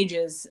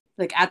stages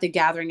like at the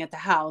gathering at the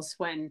house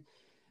when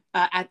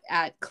at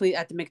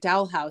the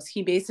McDowell house,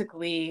 he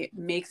basically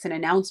makes an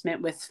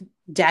announcement with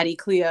Daddy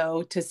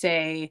Cleo to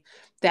say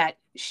that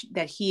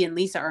he and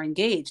Lisa are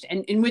engaged,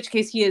 and in which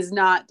case he is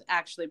not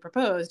actually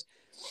proposed.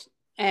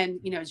 And,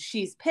 you know,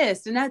 she's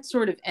pissed, and that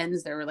sort of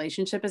ends their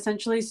relationship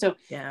essentially. So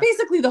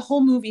basically the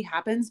whole movie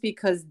happens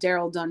because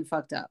Daryl done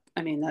fucked up.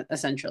 I mean, that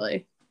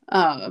essentially,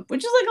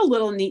 which is like a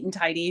little neat and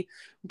tidy.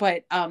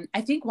 But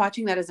I think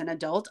watching that as an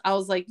adult, I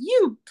was like,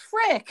 you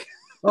prick.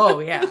 Oh,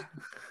 yeah.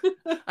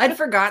 I'd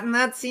forgotten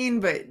that scene,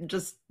 but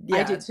just,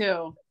 I did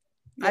too.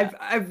 Yeah.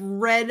 I've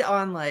read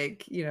on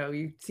like, you know,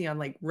 you see on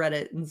like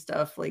Reddit and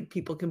stuff, like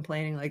people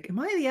complaining like, am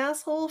I the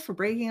asshole for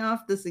breaking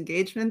off this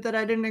engagement that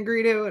I didn't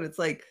agree to? And it's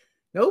like,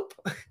 nope,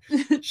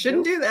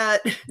 shouldn't do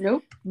that.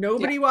 Nope.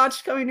 Nobody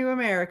watched Coming to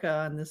America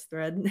on this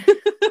thread.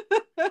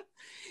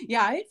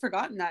 Yeah, I had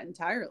forgotten that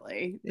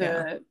entirely.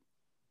 I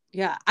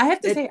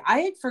have to say, I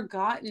had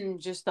forgotten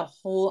just the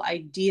whole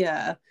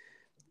idea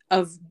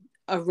of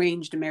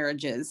arranged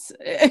marriages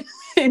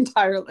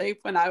entirely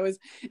when I was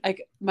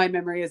like, my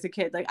memory as a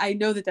kid. Like, I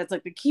know that that's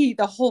like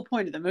the whole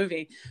point of the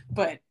movie,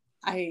 but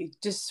I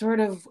just sort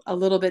of a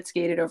little bit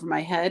skated over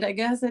my head, I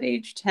guess, at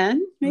age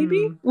 10,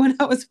 maybe, when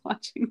I was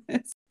watching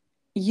this.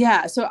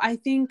 Yeah, so I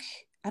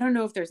don't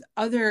know if there's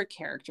other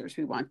characters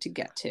we want to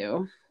get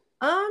to.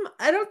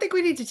 I don't think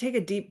we need to take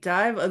a deep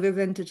dive other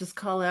than to just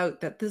call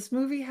out that this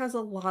movie has a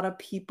lot of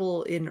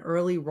people in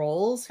early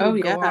roles who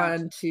go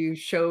on to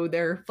show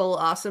their full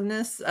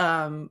awesomeness.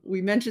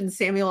 We mentioned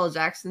Samuel L.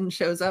 Jackson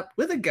shows up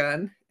with a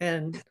gun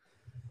and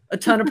a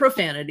ton of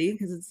profanity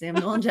because it's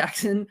Samuel L.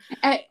 Jackson.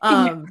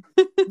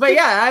 But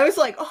yeah, I was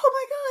like, oh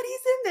my God,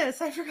 he's in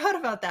this. I forgot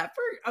about that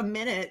for a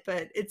minute,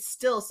 but it's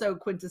still so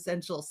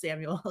quintessential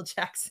Samuel L.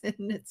 Jackson.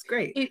 It's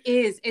great. It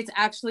is. It's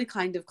actually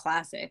kind of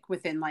classic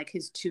within like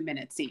his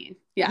 2-minute scene.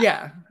 Yeah.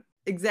 Yeah.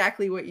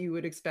 Exactly what you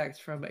would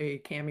expect from a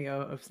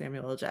cameo of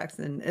Samuel L.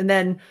 Jackson. And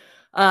then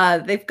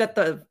they've got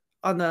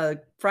on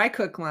the fry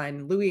cook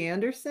line, Louis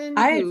Anderson.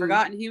 I had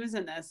forgotten he was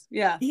in this.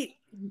 Yeah. He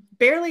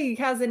barely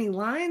has any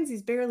lines.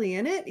 He's barely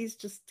in it. He's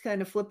just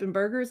kind of flipping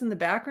burgers in the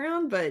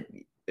background, but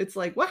it's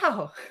like,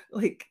 wow,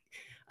 like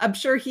I'm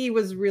sure he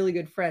was really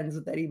good friends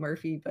with Eddie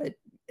Murphy, but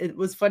it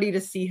was funny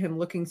to see him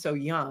looking so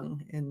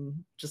young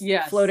and just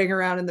floating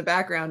around in the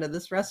background of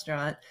this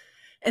restaurant.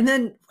 And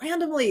then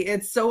randomly,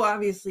 it's so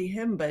obviously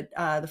him, but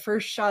the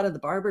first shot of the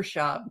barber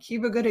shop,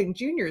 Cuba Gooding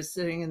Jr. is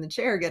sitting in the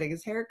chair getting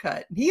his hair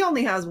cut. He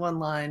only has one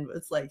line, but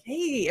it's like,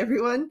 hey,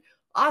 everyone,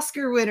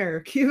 Oscar winner,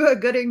 Cuba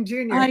Gooding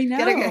Jr.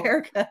 getting a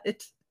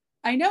haircut.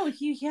 I know.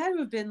 He had to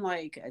have been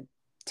like a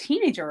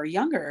teenager or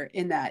younger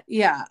in that.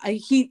 Yeah.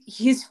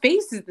 His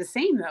face is the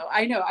same though.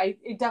 I know. I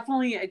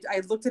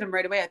looked at him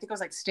right away. I think I was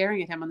like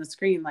staring at him on the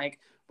screen like,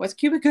 what's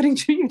Cuba Gooding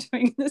Jr.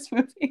 doing in this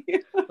movie?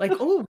 Like,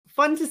 oh,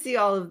 fun to see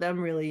all of them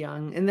really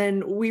young. And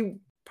then we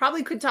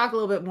probably could talk a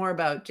little bit more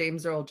about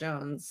James Earl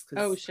Jones.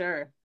 Oh,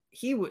 sure.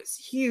 He was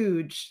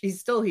huge. He's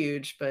still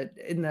huge, but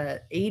in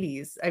the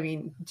 80s. I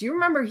mean, do you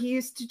remember he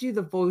used to do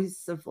the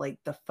voice of like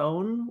the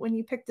phone when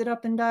you picked it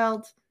up and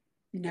dialed?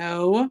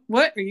 No.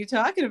 What are you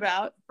talking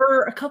about?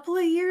 For a couple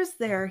of years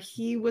there,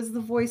 he was the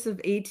voice of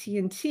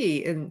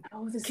AT&T. And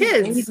this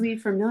kids, is vaguely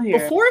familiar.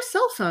 Before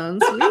cell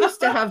phones, we used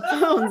to have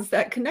phones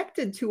that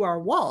connected to our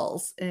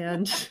walls,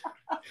 and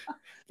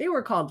they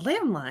were called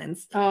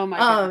landlines. Oh my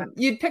God.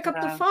 You'd pick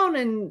up the phone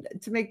and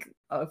to make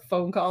a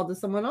phone call to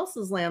someone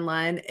else's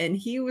landline, and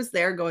he was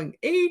there going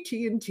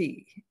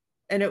AT&T.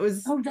 And it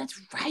was... Oh, that's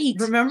right.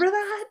 Remember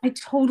that? I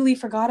totally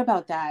forgot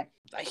about that.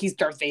 He's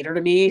Darth Vader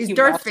to me. He's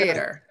Darth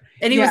Vader.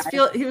 And he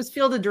was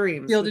Field of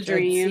Dreams. Field of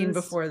Dreams. I'd seen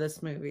before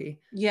this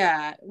movie.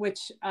 Yeah,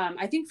 which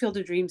I think Field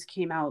of Dreams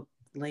came out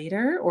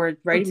later or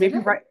right. Maybe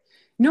right.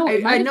 No,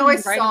 I know I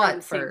saw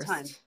it first.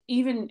 Time.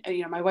 Even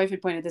my wife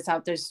had pointed this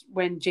out. There's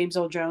when James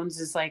Earl Jones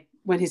is like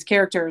when his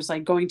character is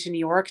like going to New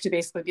York to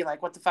basically be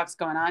like, what the fuck's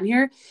going on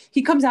here?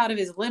 He comes out of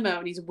his limo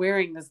and he's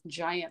wearing this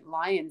giant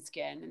lion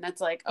skin, and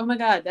that's like, oh my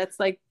God, that's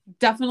like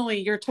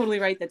definitely, you're totally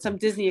right that some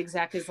Disney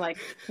exec is like,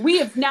 we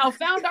have now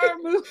found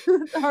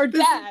our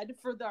dad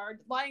for our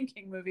Lion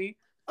King movie.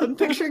 I'm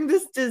picturing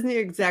this Disney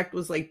exec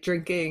was like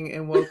drinking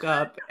and woke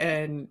up,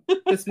 and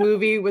this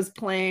movie was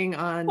playing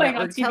on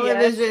network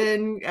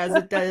television as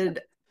it did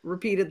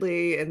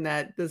repeatedly, and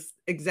that this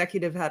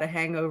executive had a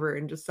hangover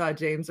and just saw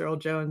James Earl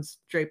Jones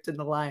draped in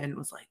the lion and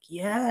was like,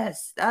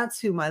 yes, that's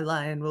who my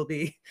lion will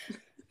be.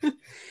 But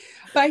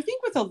I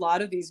think with a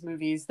lot of these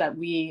movies that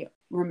we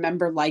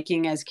remember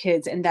liking as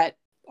kids and that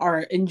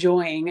are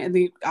enjoying,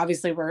 and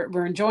obviously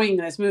we're enjoying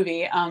this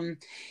movie,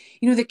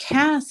 the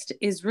cast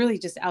is really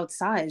just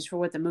outsized for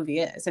what the movie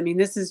is. I mean,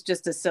 this is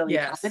just a silly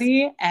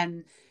comedy,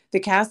 and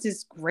the cast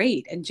is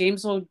great, and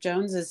James Earl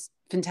Jones is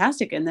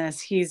fantastic in this.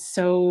 He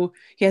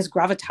has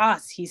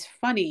gravitas, he's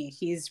funny,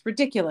 he's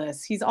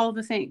ridiculous, he's all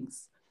the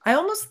things. I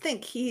almost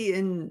think he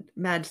and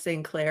Madge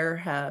St. Clair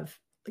have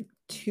like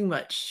too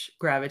much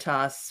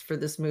gravitas for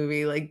this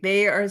movie. Like,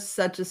 they are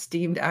such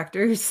esteemed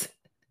actors.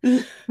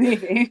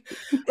 Maybe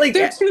like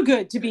they're too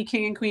good to be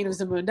king and queen of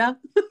Zamunda.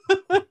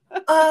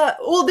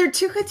 Well, they're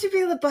too good to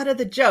be the butt of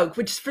the joke,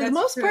 which for the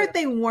most part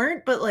they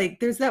weren't, but like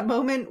there's that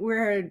moment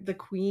where the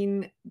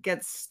queen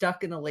gets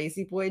stuck in a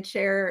lazy boy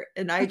chair,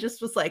 and I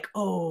just was like,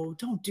 oh,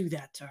 don't do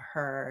that to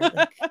her.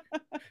 Like,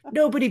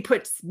 nobody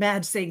puts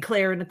Madge St.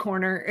 Clair in the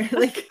corner.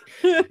 Like,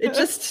 it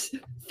just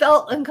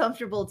felt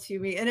uncomfortable to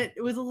me, and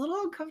it was a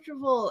little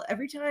uncomfortable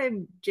every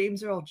time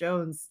James Earl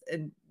Jones,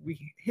 and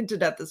we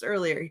hinted at this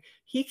earlier,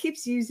 he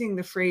keeps using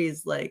the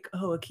phrase like,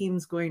 oh,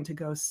 Akeem's going to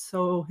go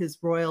sow his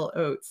royal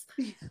oats,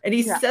 and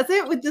he says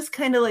it with this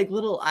kind of like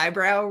little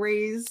eyebrow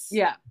raise,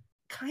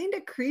 kind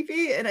of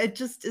creepy, and it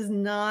just is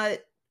not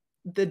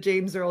the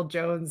James Earl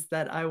Jones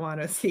that I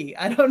want to see.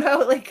 I don't know,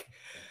 like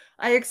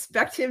I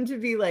expect him to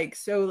be like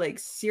so like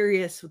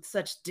serious with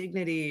such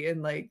dignity,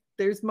 and like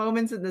there's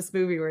moments in this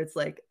movie where it's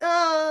like,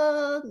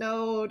 oh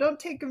no, don't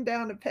take him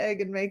down a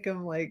peg and make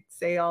him like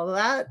say all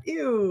that.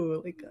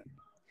 Ew. Like,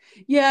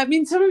 yeah, I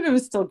mean, some of it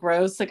was still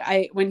gross.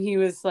 Like when he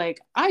was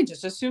like, I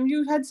just assumed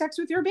you had sex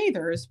with your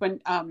bathers.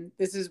 When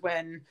this is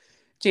when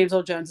James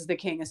Earl Jones as the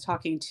king is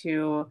talking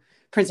to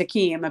Prince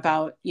Akeem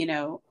about,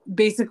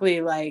 basically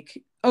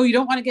like, oh, you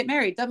don't want to get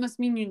married. That must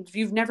mean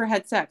you've never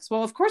had sex.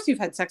 Well, of course you've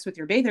had sex with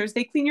your bathers.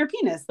 They clean your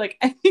penis. Like,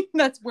 I think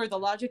that's where the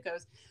logic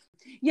goes.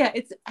 Yeah,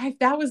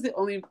 that was the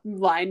only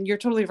line. You're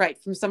totally right.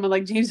 From someone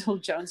like James Earl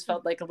Jones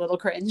felt like a little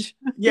cringe.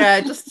 Yeah,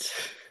 it just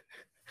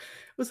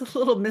was a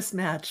little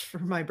mismatch for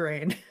my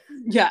brain.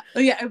 Yeah,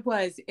 it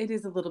was. It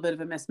is a little bit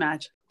of a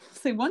mismatch.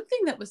 So one thing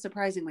that was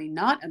surprisingly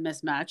not a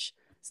mismatch,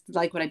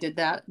 like what I did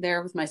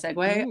there with my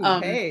segue.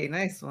 Ooh, hey,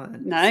 nice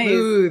one. Nice.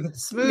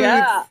 Smooth.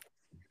 Yeah.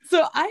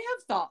 So I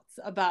have thoughts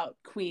about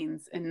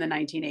Queens in the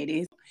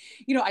 1980s.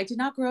 I did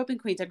not grow up in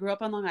Queens. I grew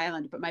up on Long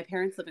Island, but my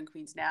parents live in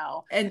Queens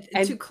now. And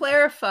to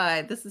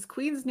clarify, this is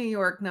Queens, New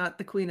York, not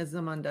the Queen of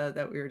Zamunda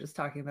that we were just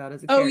talking about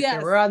as a character.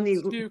 Yes, we're on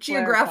the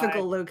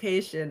geographical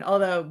location,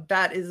 although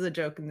that is a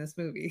joke in this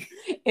movie.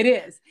 It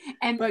is.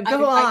 But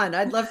go on.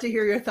 I'd love to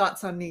hear your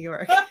thoughts on New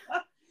York.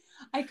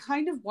 I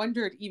kind of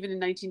wondered, even in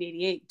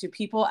 1988, do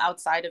people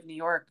outside of New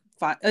York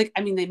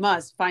they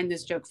must find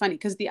this joke funny,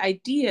 because the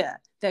idea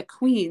that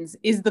Queens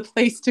is the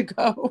place to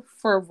go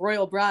for a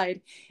royal bride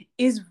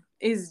is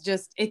is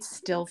just, it's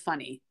still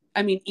funny.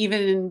 I mean,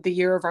 even in the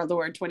year of our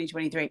Lord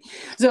 2023.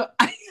 So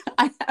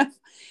I have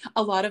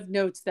a lot of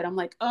notes that I'm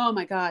like, oh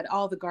my God,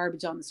 all the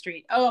garbage on the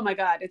street. Oh my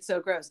God, it's so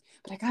gross.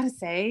 But I gotta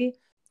say,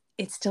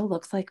 it still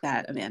looks like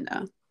that,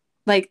 Amanda.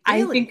 Like,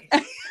 really?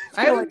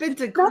 I haven't been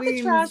to not Queens.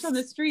 the trash on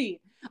the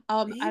street.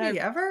 Maybe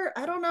ever?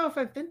 I don't know if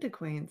I've been to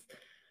Queens.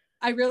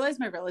 I realize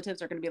my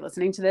relatives are going to be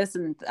listening to this,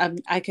 and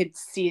I could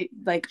see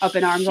like up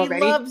in arms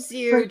already. She loves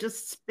you.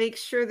 Just make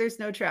sure there's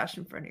no trash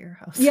in front of your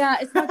house. Yeah,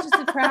 it's not just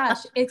the trash.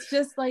 It's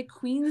just like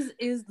Queens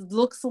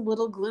looks a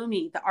little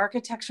gloomy. The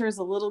architecture is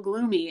a little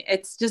gloomy.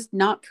 It's just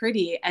not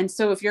pretty. And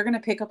so if you're going to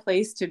pick a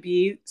place to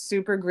be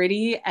super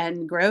gritty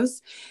and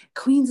gross,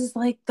 Queens is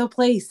like the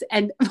place.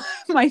 And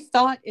my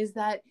thought is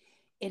that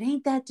it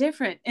ain't that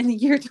different in the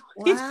year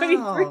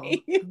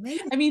 2023. Wow.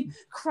 I mean,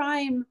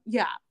 crime,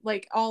 yeah,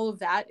 like all of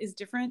that is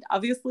different,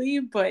 obviously,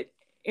 but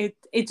it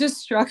just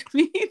struck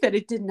me that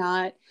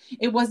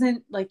it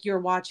wasn't like you're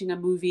watching a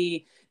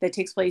movie that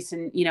takes place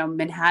in, you know,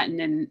 Manhattan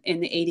and in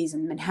the 80s,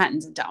 and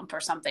Manhattan's a dump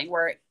or something,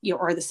 where, you know,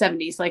 or the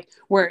 70s, like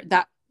where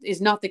that is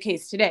not the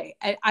case today.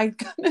 I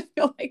kind of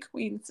feel like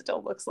Queens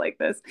still looks like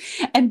this.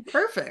 And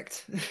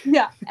perfect.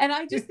 Yeah. And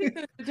I just think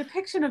that the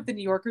depiction of the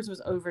New Yorkers was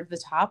over the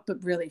top,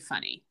 but really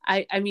funny.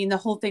 I mean, the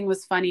whole thing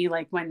was funny.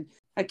 Like when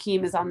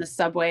Hakeem is on the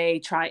subway,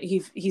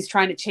 he's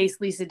trying to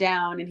chase Lisa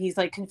down, and he's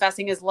like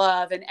confessing his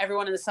love, and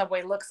everyone in the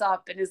subway looks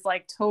up and is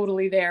like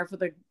totally there for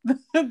the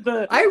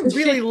I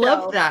really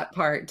love that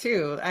part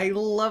too. I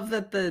love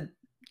that the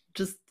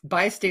just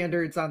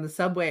bystanders on the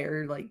subway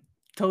are like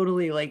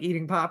totally like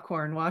eating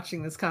popcorn,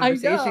 watching this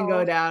conversation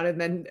go down, and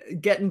then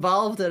get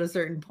involved at a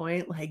certain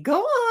point. Like,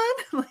 go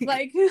on.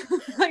 like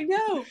I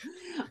know.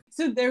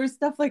 So there was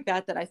stuff like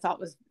that I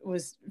thought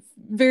was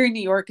very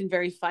New York and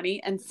very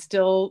funny, and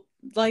still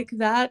like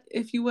that,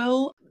 if you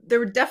will. There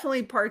were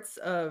definitely parts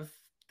of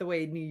the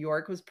way New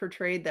York was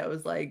portrayed that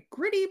was like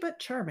gritty but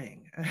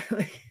charming.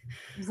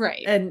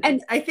 Right.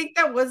 And I think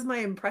that was my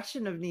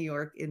impression of New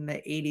York in the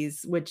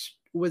 80s, which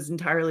was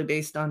entirely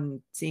based on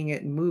seeing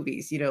it in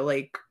movies. You know,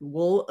 like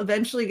we'll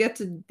eventually get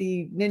to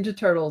the Ninja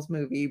Turtles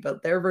movie,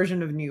 but their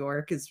version of New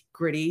York is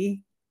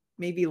gritty,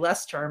 maybe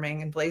less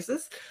charming in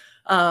places.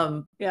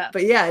 Yeah.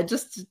 But yeah,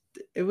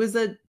 it was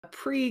a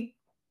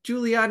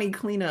pre-Giuliani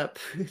cleanup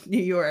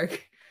New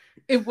York.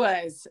 It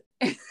was.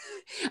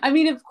 I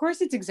mean, of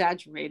course it's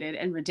exaggerated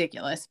and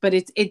ridiculous, but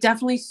it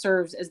definitely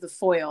serves as the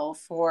foil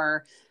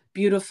for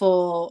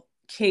beautiful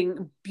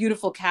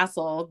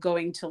castle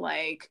going to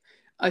like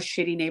a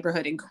shitty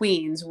neighborhood in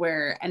Queens,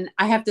 and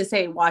I have to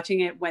say, watching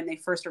it when they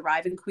first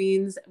arrive in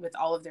Queens with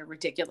all of their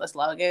ridiculous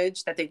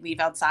luggage that they leave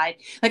outside,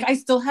 like I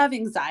still have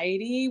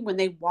anxiety when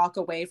they walk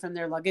away from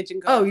their luggage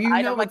and go outside.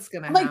 You know what's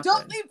gonna happen. Like,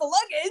 don't leave the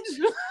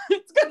luggage.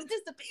 It's gonna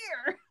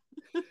disappear.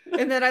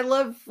 And then I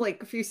love,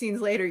 like, a few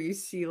scenes later, you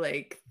see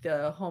like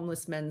the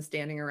homeless men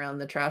standing around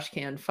the trash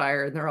can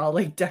fire, and they're all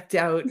like decked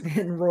out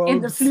in robes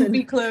in the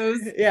floofy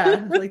clothes.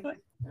 Yeah, like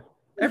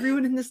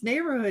everyone in this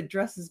neighborhood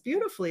dresses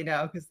beautifully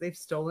now because they've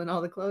stolen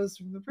all the clothes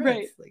from the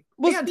prince. Right.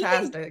 Like,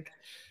 fantastic.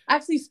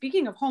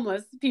 Speaking of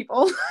homeless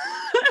people,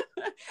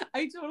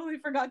 I totally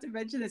forgot to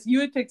mention this.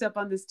 You had picked up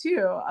on this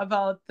too,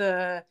 about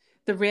the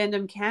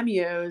random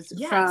cameos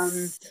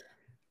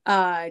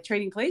from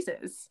Trading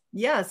Places.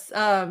 Yes.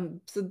 So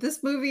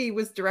this movie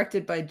was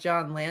directed by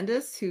John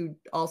Landis, who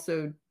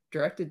also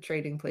directed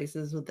Trading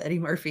Places with Eddie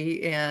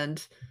Murphy,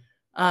 and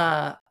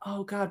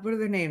oh God, what are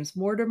their names?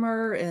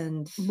 Mortimer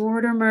and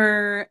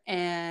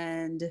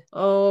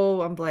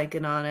oh, I'm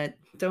blanking on it.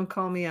 Don't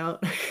call me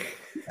out.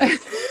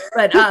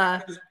 But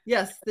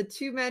yes, the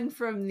two men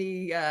from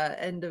the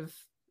end of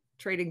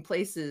Trading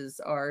Places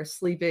are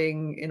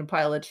sleeping in a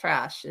pile of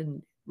trash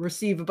and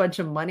receive a bunch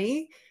of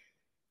money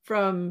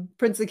from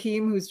Prince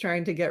Hakeem, who's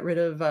trying to get rid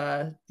of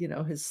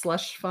his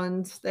slush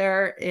fund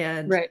there.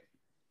 And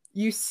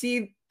you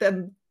see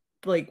them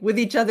like with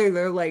each other,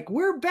 they're like,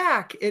 we're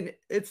back. And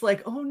it's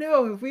like, oh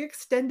no, have we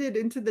extended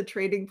into the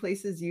Trading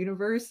Places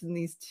universe, and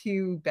these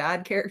two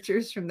bad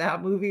characters from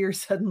that movie are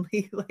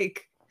suddenly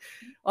like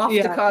off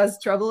to cause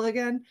trouble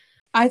again?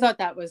 I thought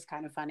that was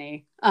kind of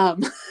funny.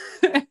 And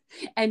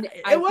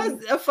it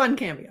was a fun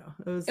cameo.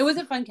 It was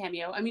a fun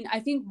cameo. I mean,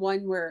 I think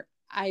one where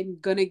I'm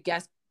gonna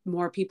guess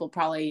more people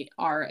probably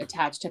are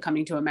attached to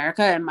Coming to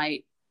America, and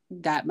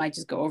that might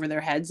just go over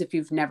their heads if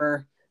you've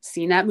never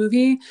seen that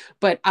movie.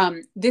 But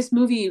this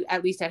movie,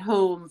 at least at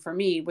home for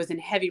me, was in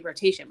heavy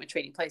rotation with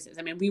Trading Places.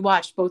 I mean, we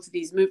watched both of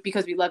these movies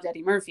because we loved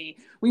Eddie Murphy.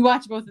 We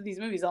watched both of these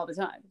movies all the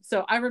time.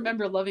 So I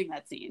remember loving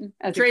that scene.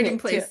 As Trading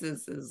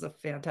Places is a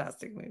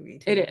fantastic movie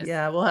too. It is.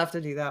 Yeah, we'll have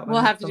to do that one.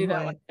 We'll have to do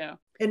that one too.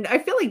 And I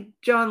feel like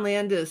John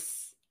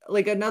Landis,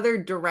 like another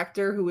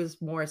director who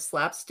was more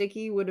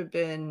slapsticky, would have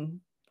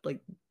been like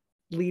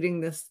leading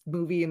this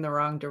movie in the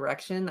wrong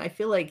direction. I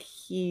feel like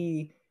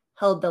he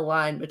held the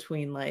line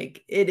between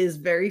like, it is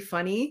very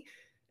funny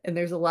and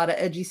there's a lot of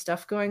edgy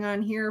stuff going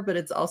on here, but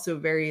it's also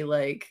very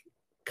like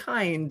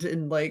kind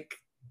and like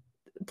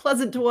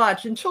pleasant to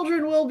watch, and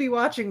children will be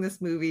watching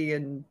this movie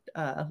and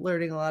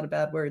learning a lot of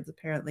bad words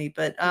apparently.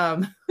 But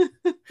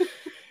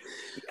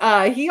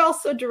He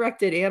also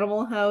directed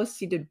Animal House.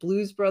 He did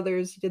Blues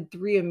Brothers. He did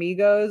Three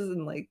Amigos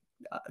and like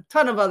a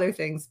ton of other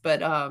things. But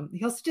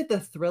he also did the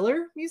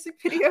Thriller music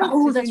video.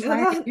 Oh, that's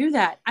right. I knew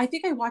that. I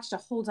think I watched a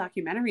whole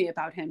documentary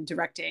about him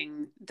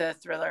directing the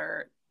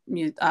Thriller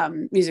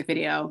music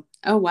video.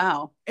 Oh,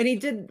 wow. And he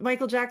did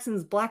Michael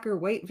Jackson's Black or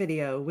White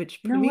video,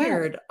 which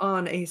premiered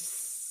on a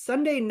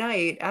Sunday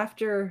night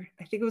after,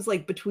 I think it was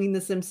like between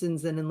The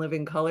Simpsons and In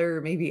Living Color,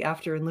 or maybe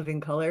after In Living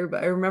Color.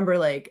 But I remember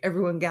like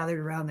everyone gathered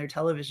around their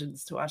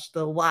televisions to watch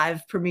the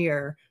live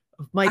premiere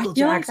of Michael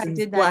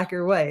Jackson's Black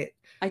or White.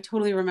 I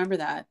totally remember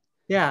that.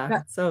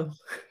 Yeah. So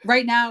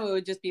right now it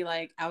would just be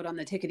like out on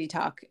the tickety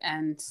talk.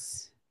 And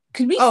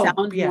could we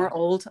sound more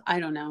old? I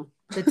don't know.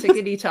 The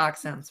tickety talk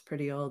sounds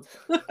pretty old.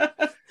 Get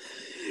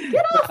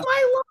off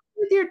my lawn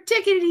with your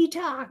tickety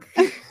talk.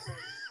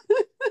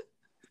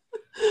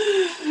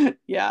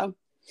 Yeah.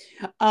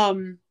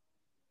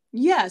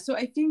 Yeah. So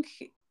I think,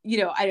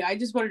 I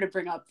just wanted to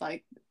bring up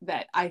like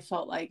that. I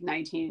felt like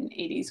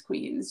 1980s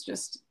Queens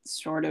just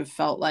sort of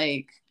felt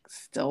like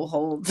still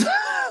holds.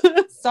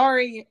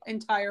 Sorry,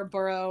 entire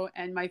borough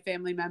and my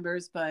family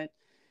members, but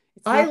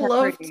it's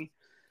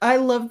I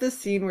love the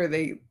scene where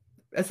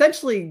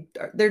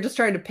they're just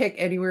trying to pick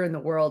anywhere in the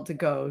world to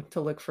go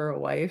to look for a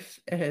wife,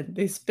 and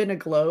they spin a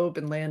globe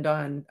and land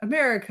on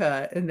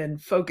America and then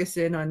focus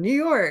in on New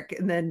York,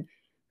 and then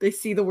they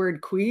see the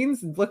word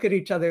Queens and look at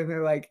each other and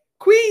they're like,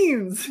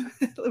 Queens,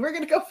 we're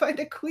gonna go find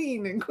a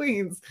queen in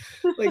Queens.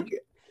 Like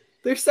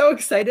they're so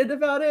excited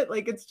about it.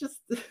 Like it's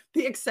just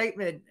the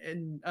excitement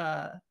in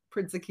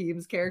Prince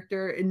Akeem's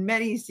character in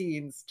many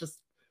scenes just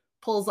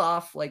pulls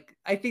off. Like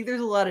I think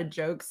there's a lot of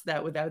jokes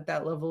that without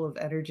that level of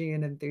energy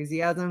and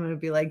enthusiasm, it would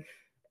be like,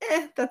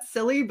 that's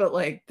silly, but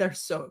like they're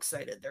so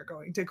excited they're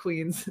going to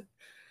Queens.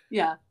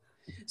 Yeah.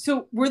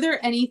 So were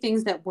there any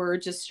things that were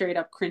just straight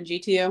up cringy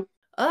to you?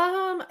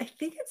 I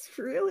think it's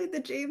really the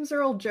James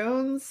Earl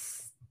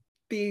Jones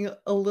being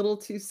a little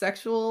too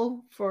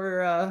sexual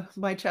for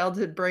my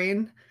childhood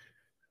brain,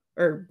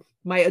 or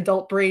my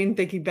adult brain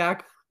thinking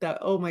back that,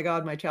 oh my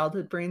God, my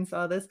childhood brain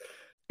saw this.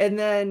 And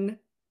then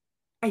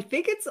I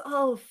think it's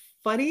all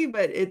funny,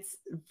 but it's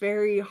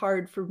very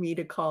hard for me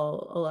to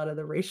call a lot of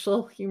the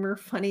racial humor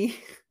funny.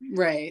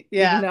 Right.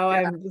 Yeah. Even though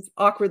I'm just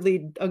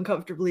awkwardly,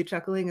 uncomfortably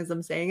chuckling as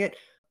I'm saying it.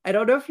 I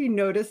don't know if you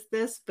noticed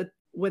this, but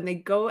when they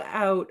go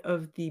out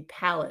of the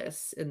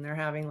palace and they're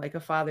having like a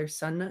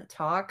father-son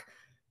talk,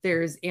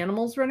 there's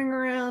animals running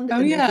around. Oh,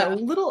 yeah. There's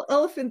a little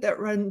elephant that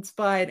runs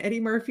by, and Eddie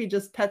Murphy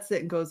just pets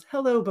it and goes,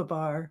 "Hello,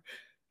 Babar."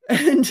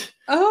 And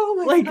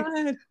oh my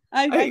God.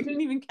 I didn't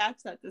even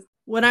catch that.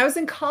 When I was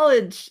in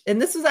college, and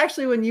this was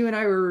actually when you and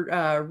I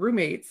were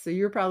roommates, so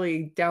you were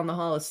probably down the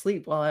hall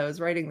asleep while I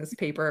was writing this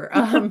paper.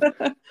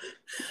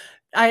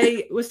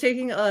 I was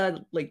taking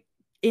a like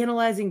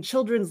analyzing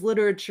children's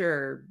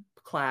literature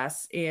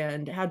class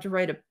and had to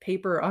write a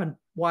paper on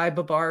why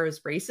Babar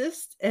is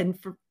racist. And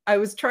I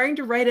was trying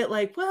to write it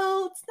like,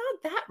 well, it's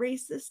not that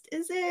racist,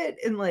 is it?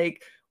 And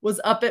like was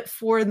up at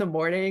 4 a.m.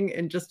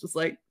 and just was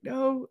like,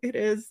 no, it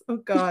is. Oh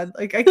God,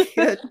 like I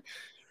can't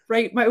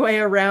write my way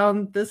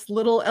around this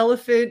little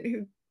elephant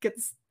who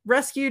gets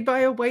rescued by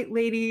a white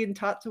lady and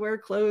taught to wear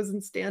clothes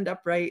and stand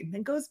upright, and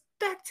then goes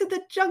back to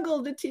the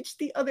jungle to teach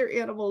the other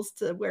animals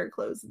to wear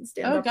clothes and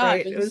stand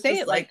upright. Oh God, say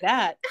it like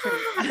that.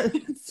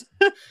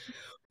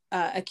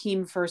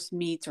 Akeem first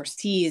meets or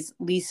sees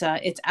Lisa.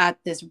 It's at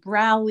this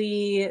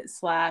rally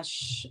 /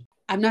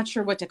 I'm not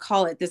sure what to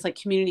call it. This like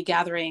community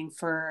gathering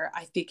for,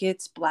 I think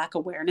it's Black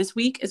Awareness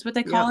Week is what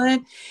they call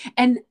it.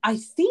 And I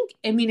think,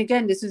 I mean,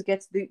 again,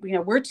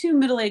 we're two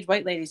middle-aged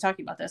white ladies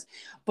talking about this,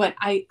 but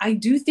I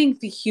do think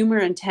the humor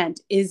intent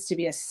is to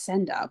be a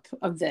send up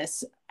of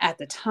this at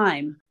the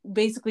time.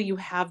 Basically, you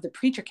have the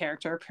preacher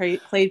character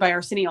played by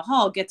Arsenio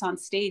Hall gets on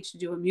stage to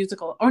do a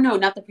musical. Oh no,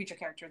 not the preacher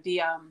character.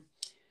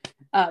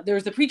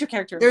 There's the preacher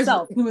character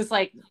himself who was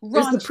like,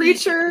 there's the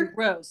preacher,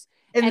 gross.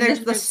 And there's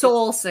the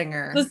soul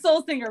singer. The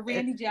soul singer,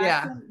 Randy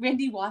Jackson,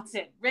 Randy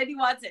Watson.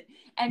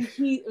 And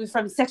he was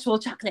from Sexual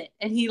Chocolate.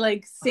 And he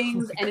like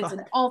sings and it's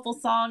an awful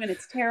song and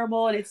it's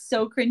terrible and it's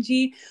so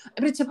cringy.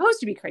 But it's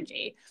supposed to be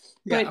cringy.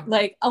 But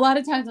like a lot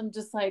of times I'm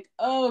just like,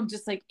 I'm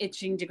just like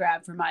itching to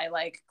grab for my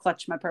like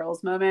clutch my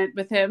pearls moment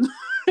with him.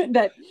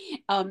 That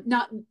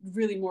not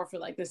really more for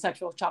like the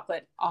Sexual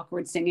Chocolate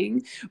awkward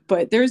singing.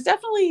 But there's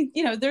definitely,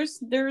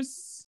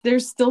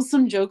 there's still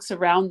some jokes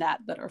around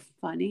that are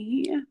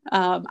funny.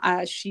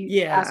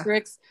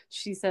 Asterix,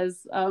 she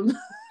says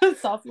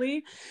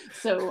softly.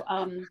 So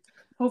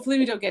hopefully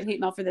we don't get hate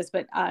mail for this,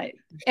 but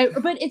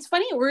it's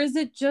funny, or is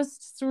it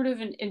just sort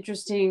of an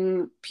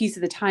interesting piece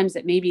of the times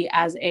that maybe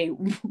as a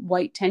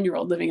white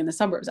 10-year-old living in the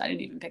suburbs I didn't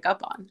even pick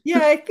up on?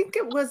 Yeah, I think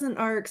it wasn't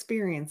our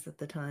experience at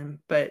the time,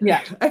 but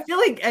yeah, I feel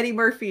like Eddie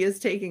Murphy is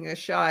taking a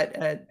shot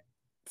at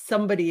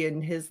somebody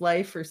in his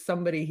life or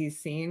somebody he's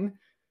seen.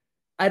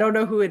 I don't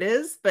know who it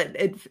is, but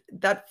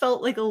that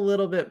felt like a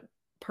little bit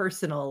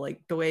personal,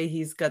 like the way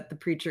he's got the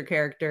preacher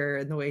character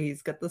and the way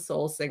he's got the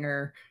soul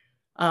singer.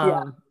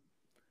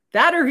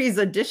 That or he's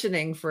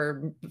auditioning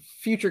for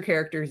future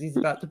characters he's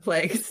about to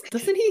play.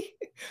 Doesn't he?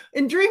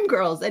 In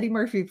Dreamgirls, Eddie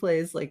Murphy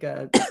plays like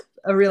a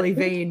really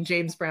vain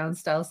James Brown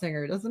style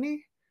singer, doesn't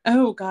he?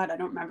 Oh God, I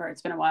don't remember.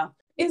 It's been a while.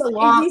 It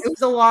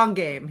was a long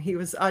game. He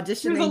was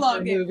auditioning for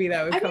a movie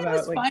that would come out.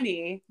 It was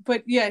funny,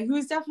 but yeah, he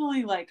was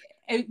definitely like,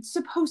 it's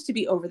supposed to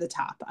be over the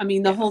top. I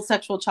mean, the whole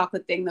sexual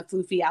chocolate thing, the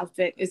floofy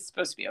outfit is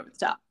supposed to be over the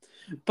top,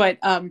 but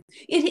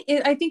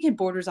it I think it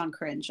borders on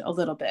cringe a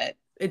little bit.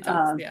 It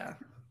does, yeah.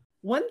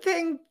 One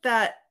thing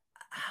that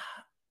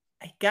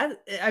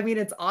I mean,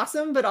 it's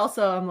awesome, but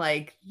also I'm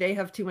like, they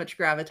have too much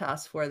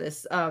gravitas for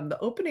this. The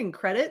opening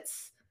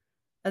credits,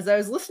 as I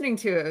was listening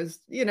to it, was,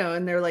 you know,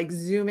 and they're like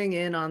zooming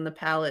in on the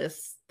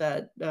palace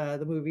that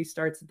the movie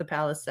starts at the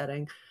palace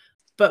setting.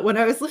 But when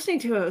I was listening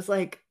to it, I was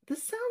like,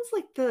 this sounds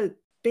like the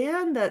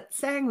band that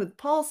sang with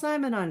Paul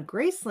Simon on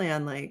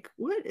Graceland. Like,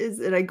 what is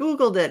it? I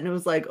Googled it and it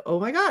was like, oh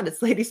my God,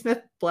 it's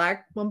Ladysmith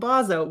Black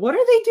Mambazo. What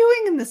are they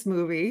doing in this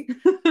movie?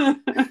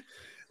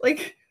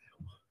 Like,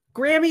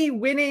 Grammy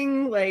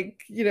winning,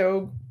 like, you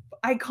know,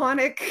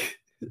 iconic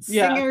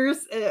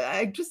singers.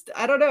 I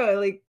don't know,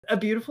 like, a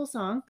beautiful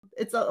song.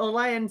 It's a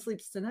Lion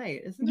Sleeps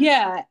Tonight, isn't it?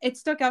 Yeah, it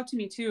stuck out to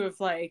me too, of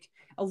like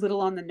a little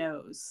on the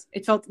nose.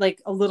 It felt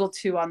like a little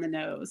too on the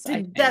nose.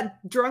 Did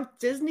that drunk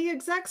Disney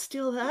exec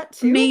steal that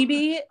too?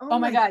 Maybe. Oh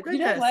my God. Goodness.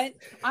 You know what?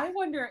 I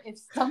wonder if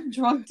some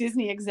drunk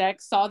Disney exec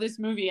saw this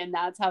movie and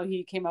that's how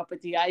he came up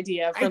with the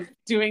idea for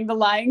doing The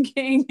Lion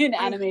King in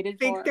animated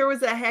form. I think there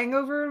was a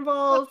hangover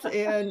involved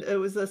and it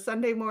was a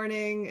Sunday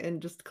morning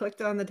and just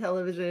clicked on the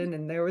television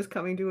and there was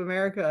Coming to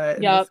America.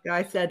 And this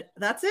guy said,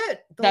 that's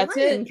it. That's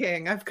Lion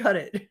King. I've got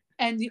it.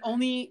 And the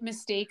only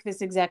mistake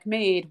this exec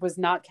made was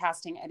not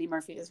casting Eddie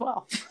Murphy as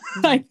well,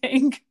 I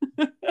think.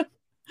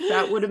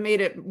 That would have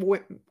made it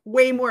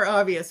way more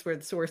obvious where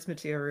the source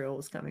material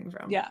was coming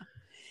from. Yeah.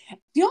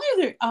 The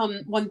only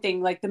other one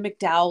thing, like the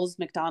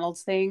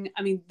McDonald's thing,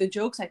 I mean, the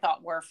jokes I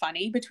thought were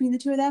funny between the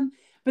two of them.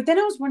 But then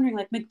I was wondering,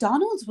 like,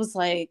 McDonald's was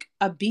like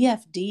a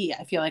BFD,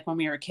 I feel like, when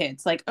we were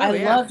kids. Like,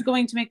 I loved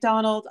going to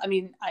McDonald's. I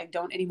mean, I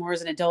don't anymore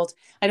as an adult.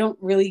 I don't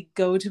really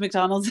go to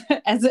McDonald's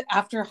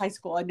after high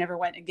school. I never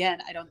went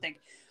again, I don't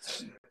think.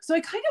 So I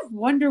kind of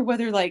wonder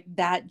whether, like,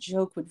 that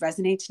joke would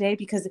resonate today.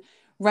 Because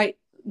right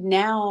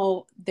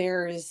now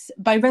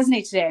by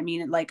resonate today, I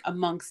mean, like,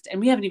 amongst, and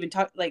we haven't even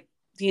talked, like,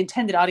 the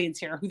intended audience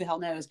here, who the hell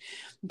knows,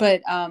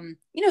 but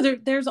you know,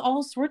 there's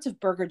all sorts of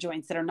burger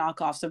joints that are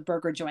knockoffs of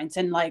burger joints,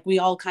 and like we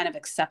all kind of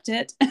accept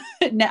it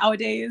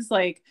nowadays,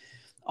 like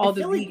all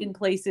the vegan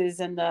places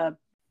and the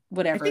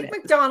whatever. I think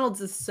McDonald's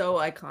is so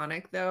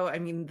iconic though. I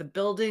mean, the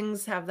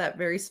buildings have that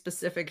very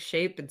specific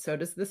shape, and so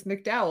does this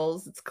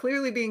McDowell's. It's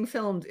clearly being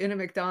filmed in a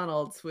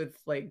McDonald's with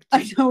like,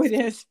 I know it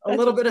is a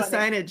little bit of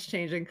signage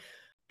changing,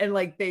 and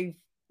like they've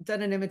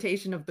done an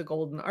imitation of the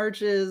Golden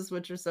Arches,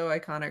 which are so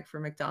iconic for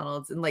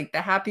McDonald's, and like the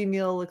Happy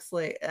Meal looks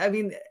like, I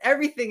mean,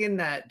 everything in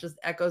that just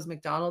echoes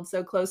McDonald's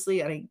so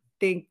closely. And I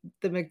think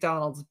the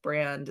McDonald's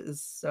brand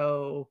is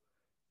so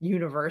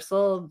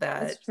universal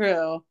that it's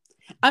true.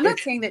 I'm not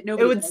saying that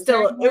nobody it would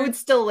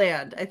still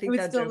land. I think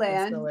that would still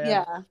land.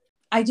 Yeah.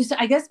 I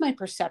guess my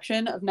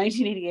perception of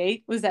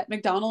 1988 was that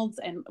McDonald's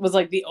and was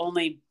like the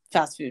only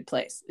fast food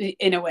place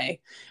in a way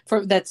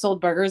that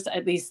sold burgers,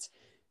 at least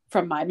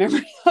from my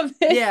memory of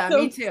it. Yeah, so,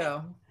 me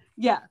too.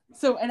 Yeah.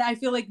 So, and I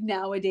feel like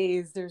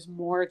nowadays there's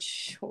more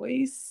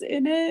choice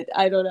in it.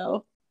 I don't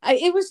know.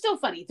 It was still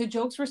funny. The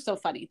jokes were still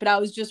funny, but I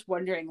was just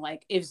wondering,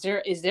 like, is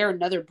there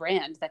another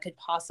brand that could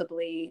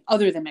possibly,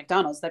 other than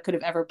McDonald's, that could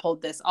have ever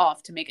pulled this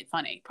off to make it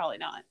funny? Probably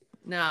not.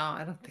 No,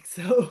 I don't think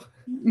so.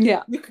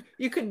 Yeah.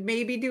 You could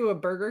maybe do a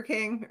Burger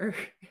King, or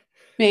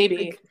maybe.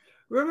 Like,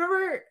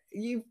 remember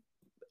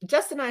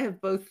Jess and I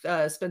have both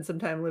spent some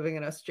time living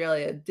in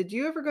Australia. Did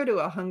you ever go to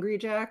a Hungry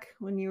Jack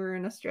when you were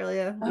in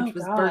Australia? Which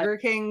was Burger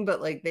King,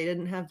 but like they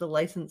didn't have the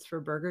license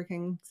for Burger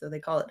King, so they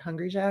call it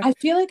Hungry Jack. I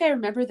feel like I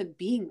remember them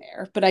being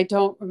there, but I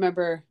don't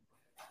remember,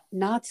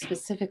 not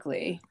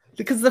specifically.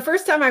 Because the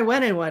first time I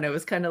went in one, it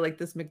was kind of like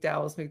this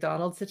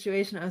McDonald's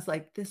situation. I was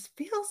like, this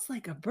feels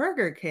like a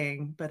Burger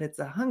King, but it's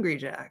a Hungry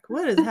Jack.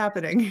 What is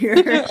happening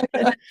here?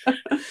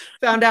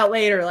 Found out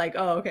later, like,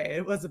 oh, okay,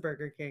 it was a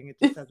Burger King. It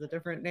just has a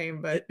different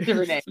name, but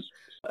different name.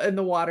 And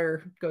the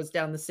water goes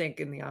down the sink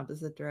in the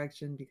opposite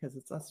direction because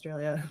it's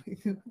Australia.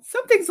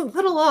 Something's a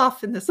little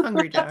off in this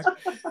Hungry Jack.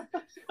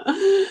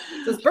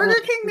 Does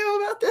Burger King know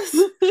about this?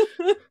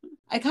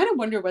 I kind of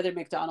wonder whether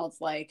McDonald's,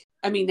 like,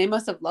 I mean, they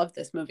must have loved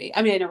this movie.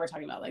 I mean, I know we're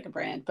talking about like a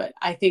brand, but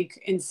I think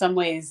in some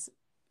ways,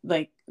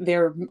 like,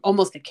 they're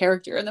almost a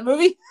character in the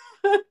movie.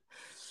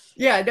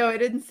 Yeah, no,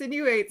 it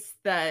insinuates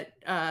that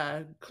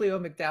Cleo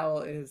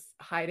McDowell is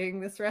hiding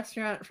this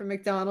restaurant from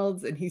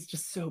McDonald's, and he's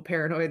just so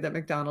paranoid that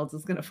McDonald's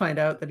is going to find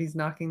out that he's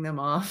knocking them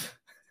off.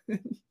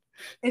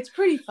 It's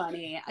pretty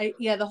funny.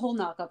 The whole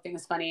knockoff thing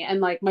is funny.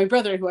 And like my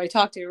brother, who I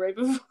talked to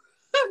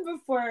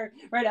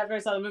right after I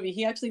saw the movie,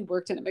 he actually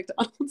worked in a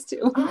McDonald's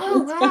too.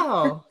 Oh,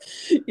 wow.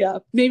 Yeah.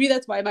 Maybe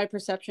that's why my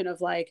perception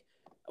of like,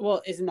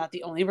 well, isn't that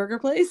the only burger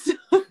place?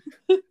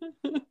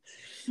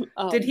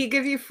 Did he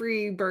give you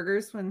free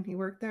burgers when he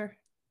worked there?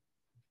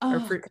 Oh, or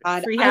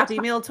free Happy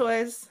Meal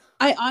toys?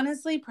 I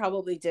honestly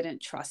probably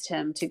didn't trust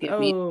him to give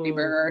me a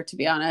burger, to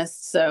be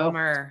honest. So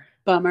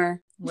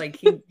bummer. Like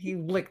he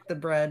licked the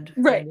bread.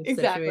 Right,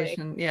 exactly.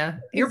 Situation. Yeah.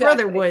 Your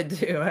brother would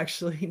too,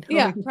 actually.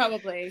 Yeah,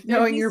 probably.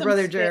 Knowing your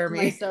brother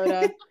Jeremy.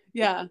 Soda.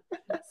 Yeah.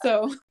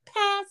 So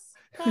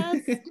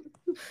pass.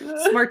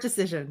 Smart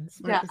decision.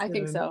 I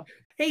think so.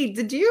 Hey,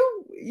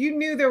 you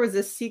knew there was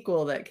a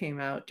sequel that came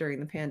out during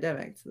the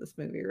pandemic to this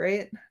movie,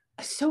 right?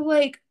 So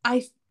like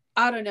I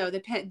don't know,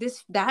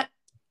 that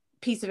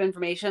piece of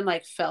information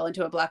like fell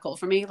into a black hole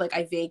for me. Like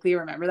I vaguely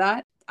remember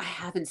that. I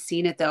haven't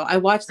seen it though. I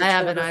watched it. I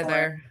haven't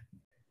either.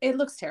 It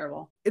looks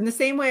terrible. In the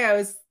same way I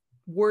was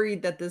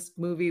worried that this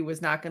movie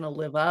was not going to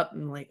live up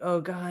and like,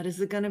 oh God, is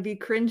it going to be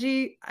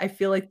cringy? I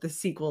feel like the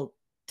sequel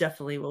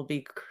definitely will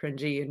be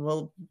cringy and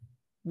will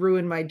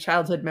ruin my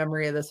childhood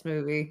memory of this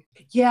movie.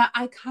 Yeah,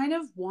 I kind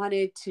of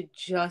wanted to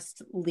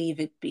just leave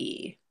it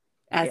be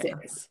as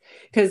is.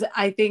 Because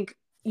I think,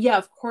 yeah,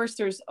 of course,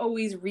 there's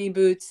always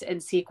reboots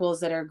and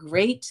sequels that are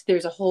great.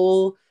 There's the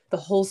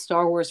whole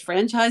Star Wars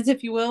franchise,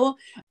 if you will.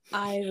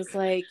 I was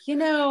like,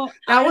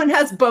 that one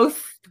has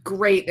both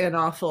great and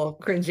awful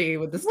cringy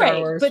with the Star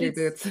Wars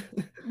reboots.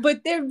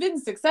 But they've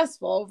been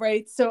successful,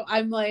 right? So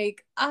I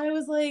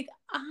was like,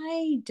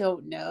 I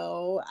don't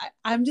know.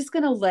 I'm just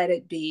going to let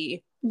it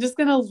be. I'm just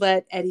going to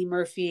let Eddie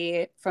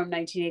Murphy from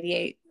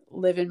 1988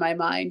 live in my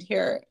mind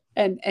here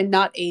and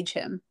not age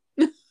him.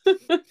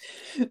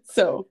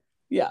 So,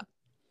 yeah.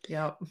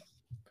 Yep.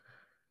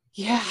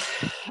 Yeah.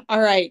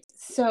 All right.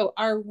 So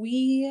are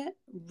we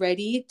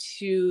ready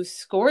to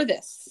score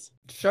this?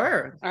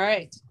 Sure. All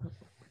right.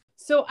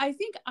 So I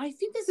think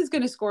this is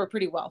going to score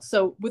pretty well.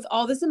 So with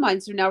all this in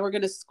mind, so now we're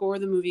going to score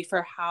the movie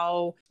for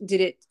how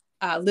did it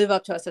live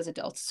up to us as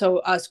adults.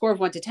 So a score of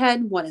 1 to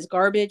 10. 1 is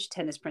garbage.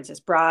 10 is Princess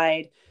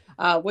Bride.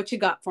 What you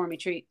got for me,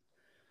 Treat?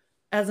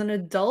 As an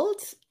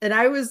adult, and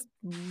I was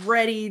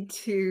ready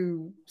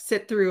to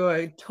sit through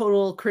a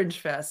total cringe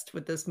fest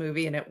with this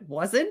movie, and it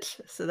wasn't.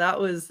 So that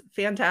was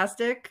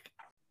fantastic.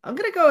 I'm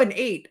going to go an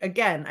 8.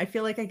 Again, I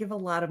feel like I give a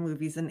lot of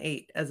movies an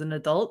 8 as an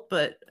adult,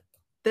 but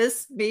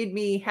this made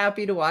me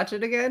happy to watch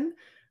it again.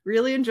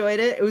 Really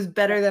enjoyed it. It was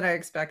better than I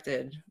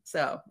expected.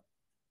 So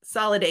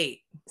solid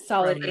 8.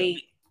 Solid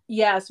 8.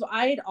 Yeah. So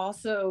I'd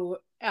also,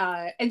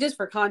 and just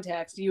for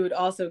context, you would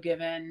also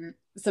given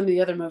some of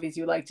the other movies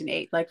you liked an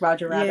 8, like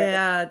Roger Rabbit.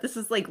 Yeah, this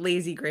is like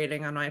lazy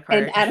grading on my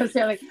part. And Adam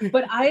Sandler.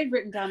 But I had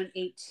written down an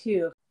 8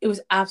 too. It was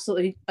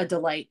absolutely a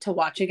delight to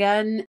watch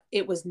again.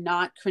 It was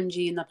not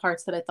cringy in the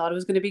parts that I thought it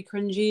was going to be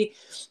cringy.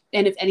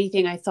 And if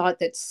anything, I thought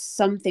that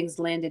some things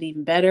landed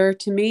even better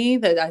to me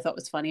that I thought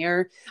was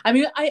funnier. I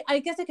mean, I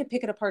guess I could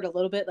pick it apart a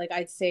little bit. Like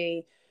I'd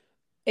say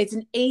it's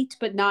an 8,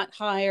 but not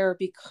higher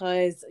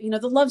because,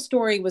 the love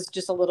story was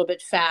just a little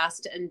bit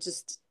fast and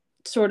just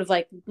sort of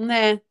like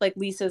meh, like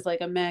Lisa's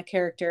like a meh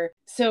character.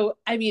 So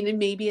I mean, and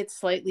maybe it's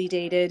slightly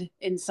dated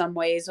in some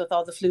ways with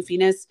all the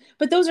floofiness,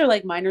 but those are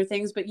like minor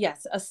things. But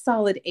yes, a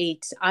solid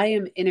 8. I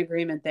am in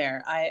agreement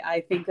there.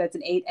 I think that's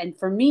an 8, and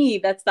for me,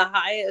 that's the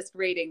highest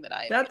rating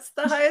that That's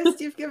the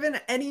highest you've given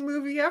any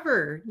movie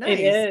ever.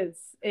 Nice.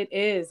 It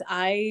is.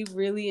 I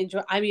really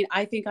enjoy. I mean,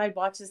 I think I'd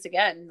watch this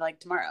again like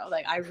tomorrow.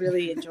 Like I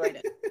really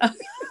enjoyed it.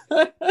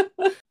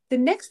 The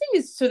next thing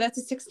is, so that's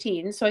a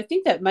 16. So I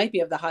think that might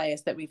be of the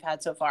highest that we've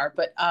had so far.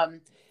 But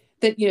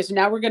so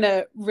now we're going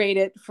to rate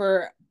it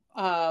for,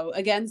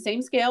 again,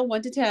 same scale,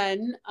 1 to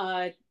 10,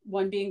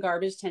 1 being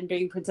garbage, 10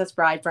 being Princess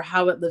Bride, for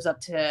how it lives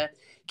up to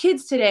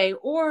kids today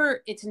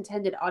or its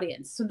intended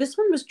audience. So this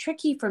one was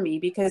tricky for me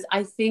because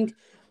I think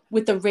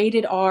with the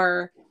rated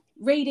R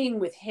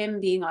rating, with him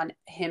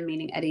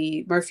meaning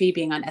Eddie Murphy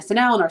being on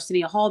SNL and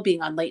Arsenio Hall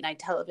being on late night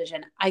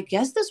television, I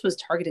guess this was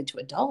targeted to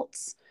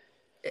adults.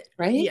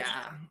 Right? Yeah,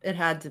 it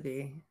had to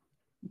be.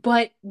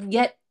 But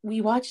yet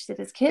we watched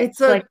it as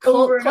kids. It's a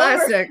cult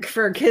classic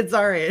for kids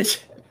our age.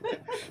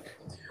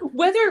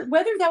 Whether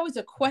that was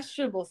a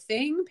questionable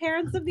thing,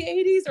 parents of the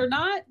 80s, or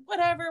not,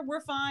 whatever, we're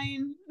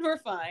fine.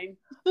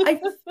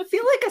 I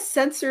feel like a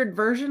censored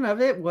version of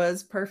it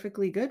was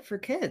perfectly good for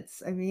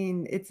kids. I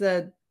mean, it's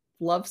a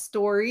love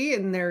story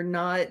and they're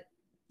not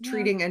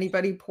treating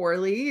anybody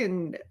poorly.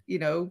 And,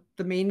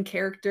 the main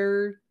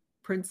character,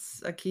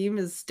 Prince Akeem,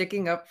 is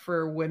sticking up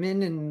for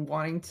women and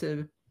wanting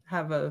to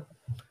have a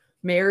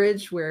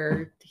marriage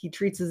where he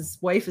treats his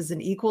wife as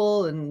an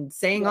equal and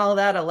saying all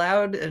that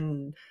aloud.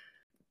 And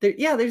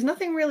there's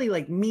nothing really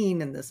like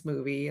mean in this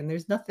movie, and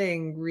there's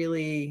nothing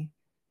really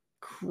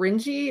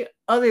cringy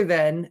other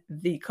than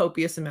the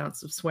copious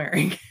amounts of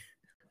swearing.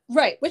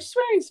 Right, which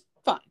swearing's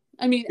fine.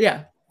 I mean,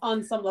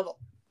 on some level.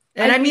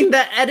 And I mean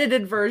the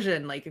edited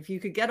version, like if you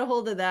could get a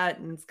hold of that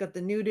and it's got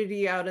the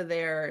nudity out of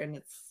there and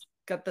it's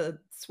got the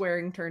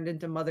swearing turned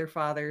into mother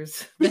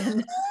fathers,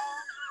 then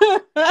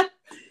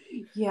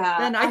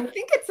then I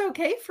think it's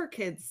okay for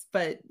kids.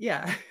 But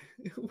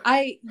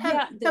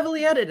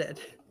heavily edited.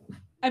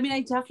 I mean,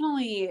 I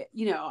definitely,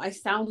 I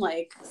sound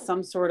like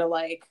some sort of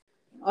like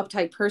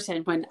uptight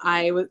person when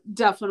I would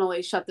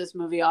definitely shut this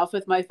movie off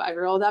with my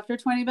 5-year-old after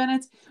 20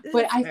 minutes.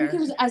 But I think it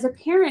was, as a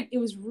parent, it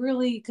was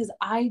really because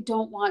I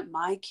don't want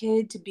my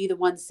kid to be the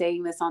one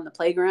saying this on the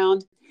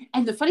playground.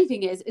 And the funny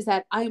thing is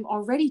that I'm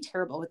already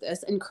terrible with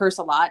this and curse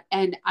a lot.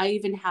 And I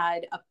even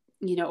had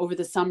over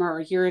the summer or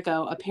a year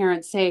ago, a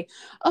parent say,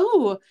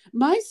 "Oh,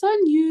 my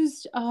son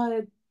used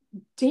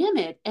damn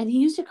it," and he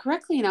used it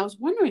correctly, and I was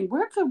wondering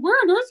where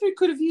on earth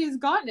could have he has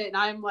gotten it, and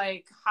I'm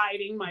like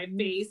hiding my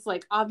face,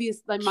 like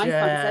obviously my son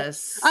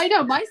says, I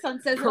know my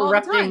son says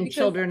corrupting it all the time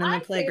children in the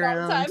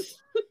playground.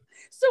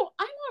 So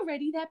I'm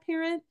already that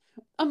parent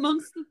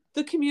amongst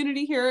the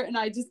community here, and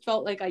I just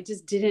felt like I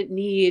just didn't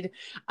need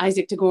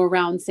Isaac to go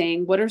around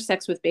saying what are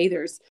sex with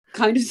bathers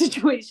kind of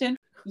situation.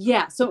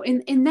 Yeah. So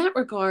in that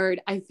regard,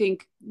 I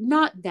think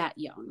not that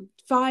young,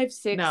 5,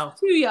 6, no.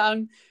 Too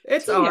young.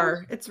 It's too R.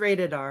 Young. It's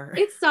rated R.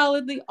 It's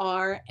solidly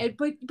R.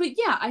 But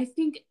yeah, I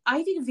think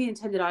if the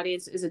intended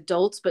audience is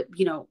adults, but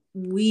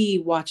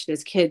we watched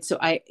as kids, so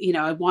I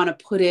want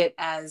to put it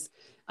as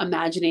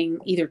imagining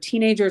either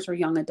teenagers or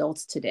young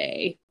adults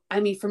today. I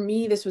mean, for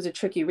me, this was a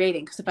tricky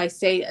rating because if I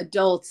say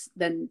adults,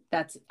 then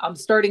I'm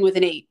starting with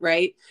an 8,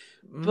 right?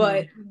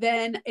 But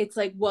then it's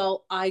like,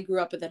 well, I grew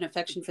up with an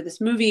affection for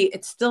this movie.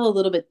 It's still a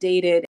little bit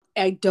dated.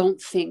 I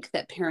don't think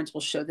that parents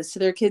will show this to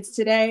their kids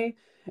today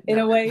in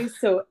a way.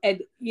 So,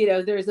 and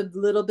there's a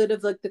little bit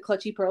of like the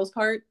clutchy pearls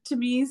part to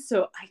me.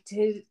 So I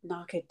did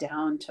knock it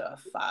down to a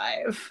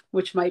 5,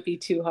 which might be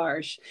too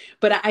harsh.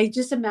 But I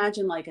just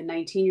imagine like a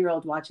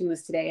 19-year-old watching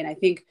this today. And I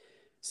think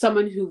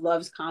someone who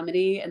loves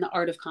comedy and the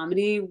art of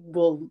comedy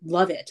will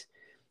love it.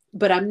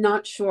 But I'm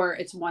not sure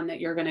it's one that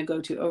you're going to go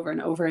to over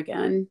and over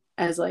again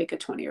as like a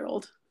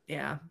 20-year-old.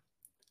 Yeah.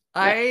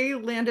 I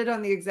landed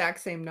on the exact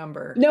same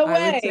number. No way.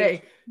 I would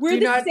say, we're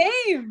the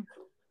same.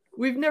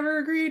 We've never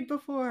agreed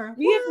before.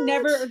 We have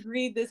never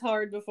agreed this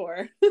hard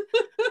before.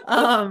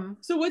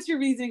 So what's your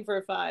reasoning for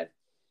a 5?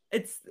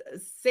 It's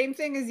same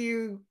thing as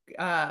you.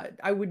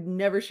 I would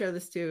never show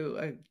this to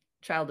a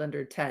child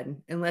under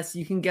 10 unless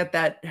you can get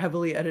that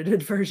heavily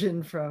edited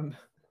version from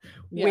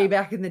way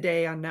back in the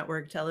day on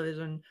network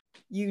television.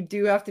 You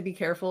do have to be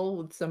careful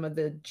with some of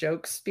the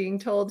jokes being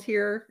told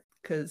here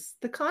because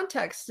the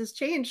context has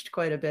changed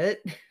quite a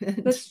bit.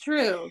 That's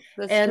true.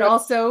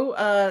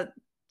 Also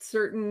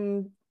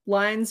certain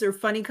lines are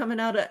funny coming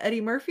out of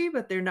Eddie Murphy,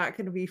 but they're not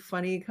going to be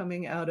funny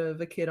coming out of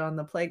a kid on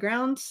the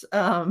playground.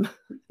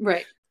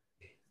 Right.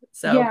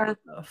 So yeah.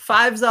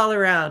 5s all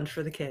around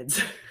for the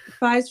kids.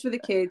 5s for the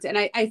kids. And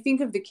I think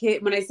of the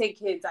kid, when I say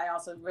kids, I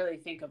also really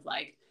think of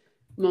like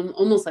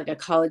almost like a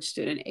college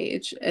student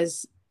age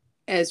as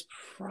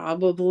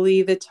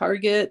probably the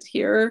target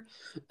here.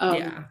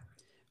 Yeah.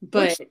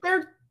 But which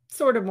they're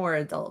sort of more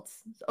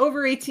adults.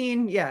 Over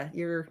 18, yeah,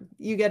 you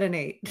get an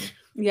 8.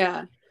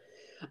 Yeah.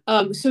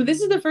 So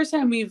this is the first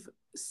time we've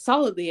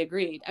solidly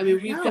agreed. I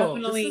mean, we've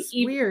definitely this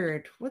is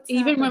weird. What's even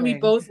happening? when we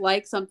both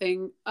like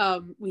something,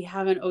 we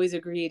haven't always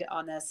agreed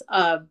on this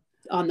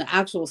on the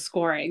actual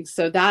scoring.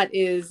 So that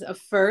is a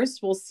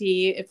first. We'll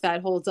see if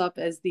that holds up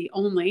as the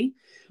only.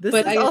 This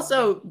is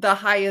also the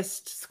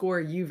highest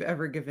score you've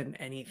ever given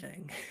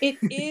anything. It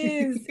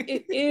is.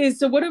 It is.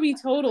 So what are we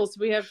total? So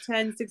we have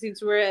 10, 16.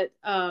 So we're at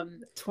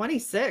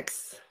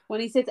 26.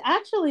 26.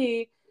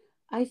 Actually,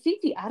 I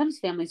think the Addams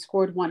Family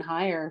scored one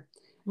higher.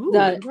 Ooh,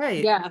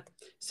 right. Yeah.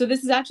 So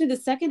this is actually the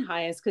second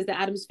highest because the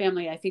Addams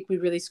Family, I think we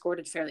really scored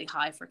it fairly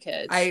high for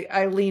kids.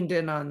 I leaned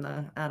in on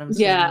the Addams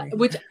Family. Yeah,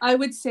 which I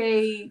would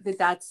say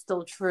that's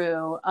still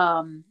true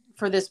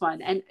for this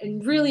one. And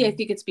really, I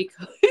think it's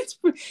because,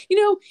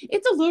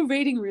 it's a low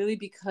rating really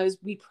because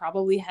we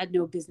probably had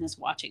no business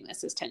watching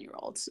this as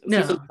 10-year-olds. If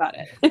you think about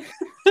it.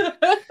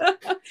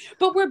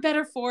 But we're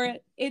better for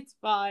it. It's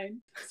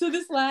fine. So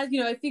this last,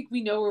 I think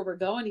we know where we're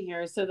going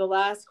here. So the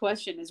last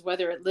question is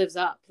whether it lives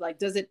up. Like,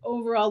 does it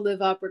overall live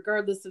up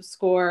regardless of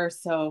score?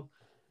 So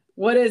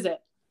what is it?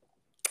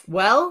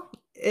 Well,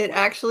 it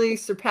actually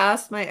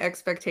surpassed my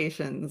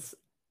expectations.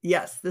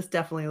 Yes, this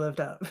definitely lived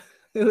up.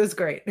 It was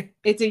great.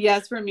 It's a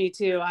yes for me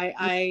too.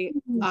 I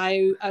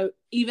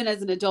even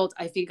as an adult,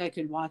 I think I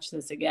could watch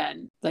this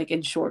again, like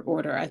in short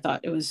order. I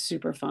thought it was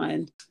super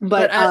fun.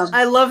 But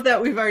I love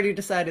that we've already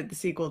decided the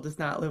sequel does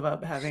not live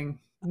up, having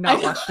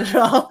not watched it at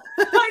all.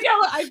 I know.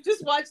 I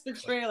just watched the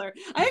trailer.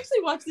 I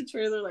actually watched the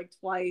trailer like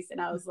twice,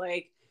 and I was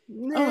like,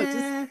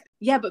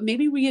 yeah, but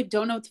maybe we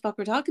don't know what the fuck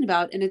we're talking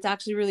about, and it's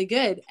actually really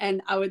good.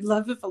 And I would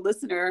love if a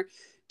listener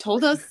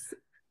told us.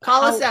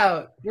 Call us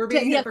out. We're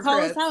being hypocrites. Call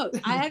us out.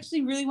 I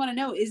actually really want to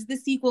know, is the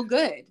sequel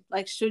good?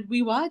 Like, should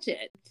we watch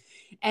it?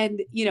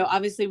 And,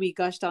 obviously we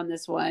gushed on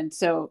this one.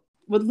 So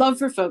would love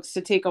for folks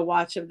to take a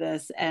watch of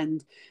this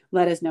and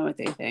let us know what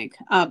they think.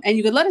 And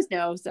you could let us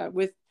know. So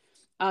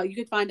you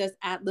could find us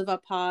at Live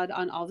Up Pod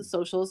on all the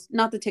socials,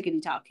 not the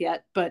Tickety Talk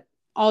yet, but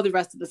all the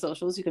rest of the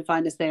socials. You can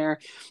find us there.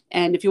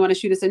 And if you want to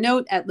shoot us a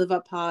note at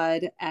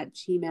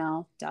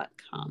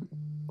liveuppod@gmail.com.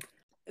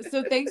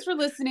 So thanks for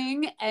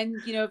listening. And,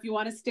 if you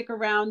want to stick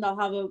around, I'll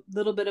have a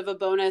little bit of a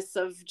bonus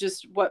of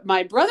just what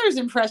my brother's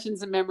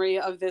impressions and memory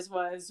of this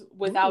was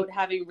without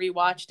having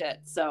rewatched it.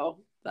 So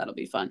that'll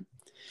be fun.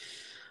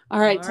 All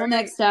right, till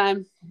next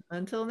time.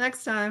 Until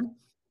next time.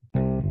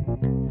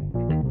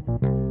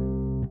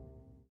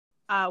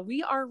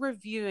 We are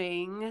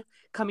reviewing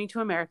Coming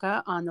to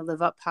America on the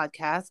Live Up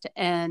podcast.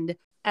 And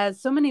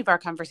as so many of our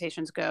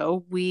conversations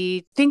go,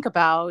 we think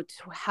about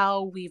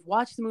how we've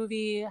watched the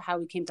movie, how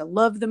we came to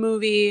love the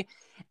movie,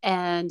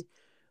 and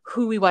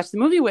who we watch the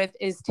movie with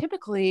is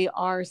typically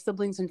our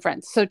siblings and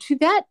friends. So to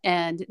that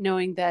end,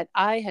 knowing that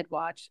I had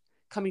watched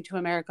Coming to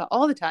America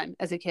all the time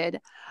as a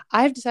kid,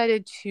 I've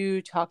decided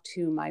to talk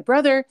to my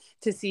brother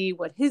to see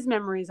what his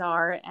memories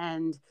are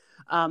and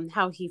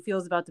how he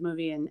feels about the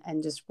movie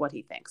and just what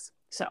he thinks.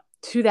 So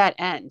to that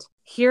end,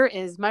 here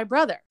is my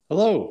brother.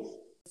 Hello.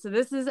 So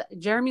this is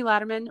Jeremy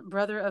Latterman,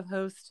 brother of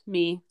host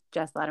me,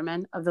 Jess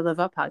Latterman of the Live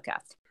Up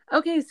podcast.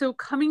 Okay, so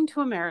Coming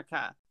to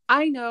America.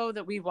 I know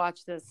that we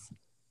watched this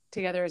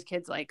together as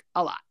kids like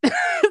a lot.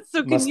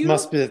 So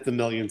must be at the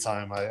millionth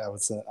time, I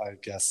would say, I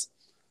guess.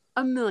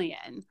 A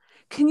million.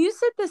 Can you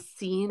set the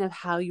scene of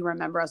how you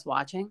remember us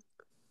watching?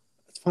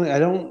 It's funny. I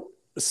don't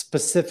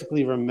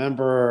specifically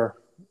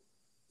remember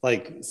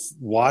like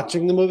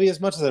watching the movie as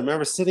much as I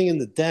remember sitting in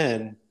the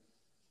den,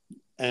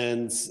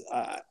 and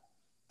I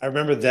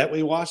remember that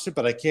we watched it,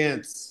 but I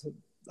can't,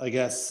 I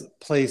guess,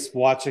 place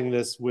watching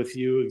this with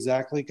you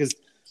exactly, because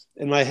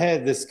in my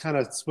head this kind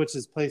of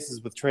switches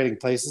places with Trading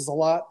Places a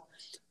lot.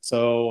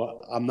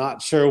 So I'm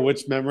not sure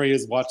which memory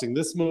is watching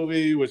this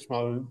movie, which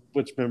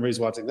memory is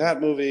watching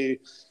that movie.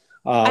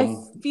 I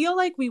feel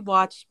like we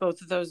watched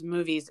both of those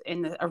movies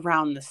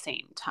around the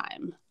same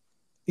time.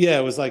 Yeah,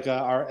 it was like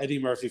our Eddie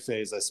Murphy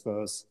phase, I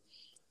suppose.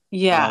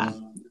 Yeah.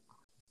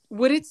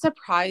 Would it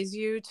surprise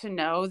you to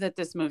know that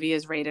this movie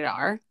is rated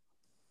R?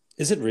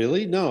 Is it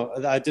really? No,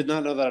 I did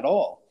not know that at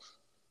all.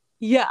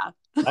 Yeah.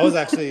 I was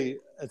actually,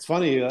 it's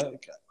funny,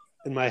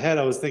 in my head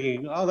I was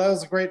thinking, oh, that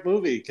was a great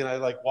movie. Can I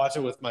like watch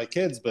it with my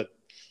kids? But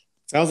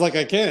sounds like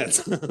I can't.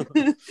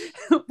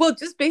 Well,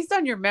 just based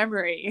on your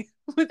memory,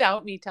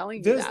 without me telling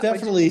you There's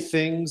definitely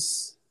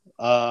things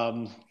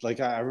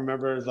like I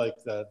remember like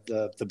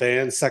the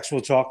band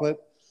Sexual Chocolate.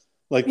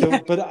 Like,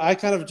 but I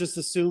kind of just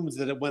assumed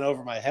that it went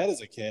over my head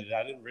as a kid, and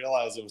I didn't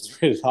realize it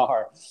was rated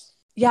R.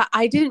 Yeah,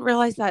 I didn't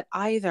realize that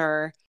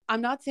either.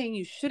 I'm not saying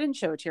you shouldn't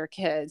show it to your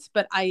kids,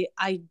 but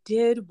I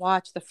did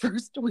watch the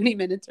first 20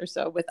 minutes or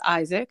so with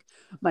Isaac,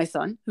 my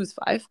son, who's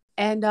 5.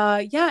 And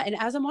and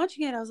as I'm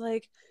watching it, I was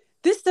like,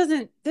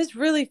 this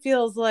really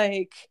feels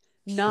like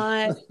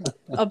not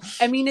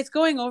I mean, it's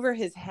going over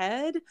his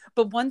head,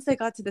 but once they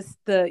got to this,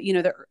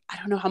 I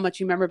don't know how much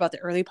you remember about the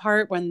early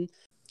part when,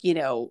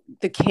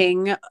 the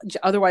king,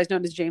 otherwise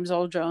known as James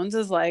Earl Jones,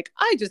 is like,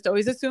 I just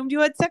always assumed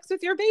you had sex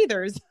with your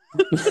bathers.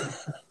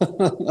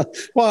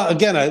 Well,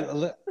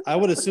 again, I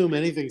would assume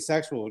anything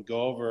sexual would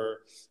go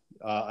over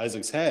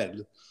Isaac's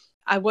head.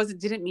 I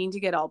didn't mean to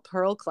get all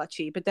pearl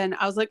clutchy, but then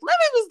I was like, let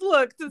me just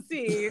look to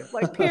see,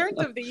 like, parent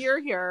of the year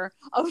here.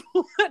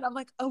 And I'm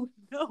like, oh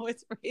no,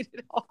 it's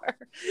rated R.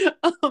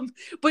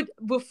 But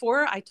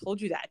before I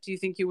told you that, do you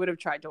think you would have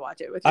tried to watch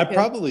it with your kids?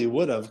 Probably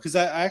would have, because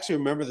I actually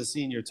remember the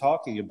scene you're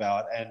talking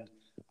about, and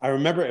I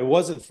remember it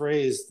wasn't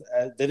phrased.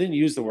 They didn't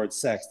use the word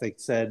sex. They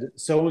said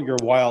sowing your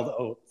wild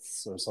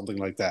oats or something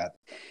like that.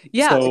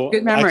 Yeah, so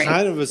good memory. I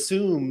kind of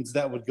assumed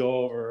that would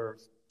go over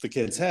the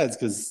kids' heads,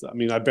 because I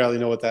mean I barely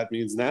know what that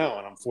means now,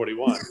 and I'm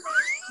 41.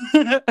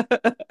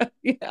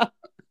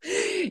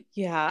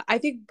 Yeah, I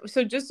think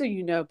so. Just so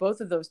you know,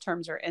 both of those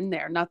terms are in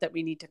there, not that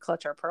we need to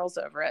clutch our pearls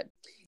over it.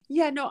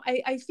 Yeah, no,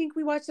 I think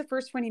we watched the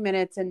first 20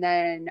 minutes and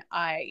then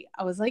I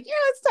was like, yeah,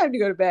 it's time to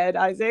go to bed,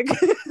 Isaac.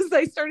 Because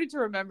I started to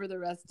remember the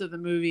rest of the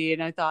movie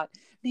and I thought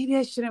maybe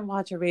I shouldn't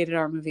watch a rated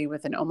R movie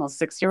with an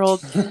almost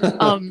 6-year-old.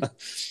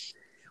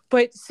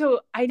 But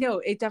so I know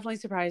it definitely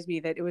surprised me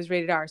that it was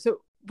rated R.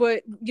 So,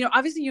 but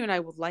obviously you and I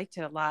liked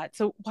it a lot.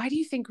 So why do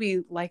you think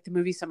we liked the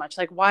movie so much?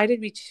 Like, why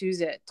did we choose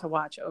it to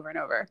watch over and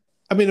over?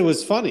 I mean, it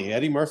was funny.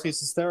 Eddie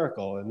Murphy's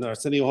hysterical and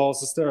Arsenio Hall's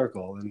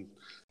hysterical. And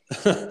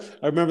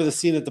I remember the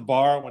scene at the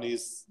bar when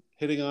he's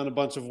hitting on a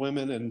bunch of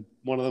women and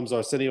one of them's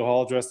Arsenio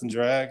Hall dressed in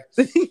drag.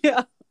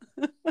 Yeah.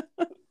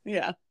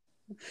 Yeah.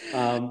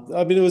 I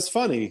mean, it was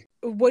funny.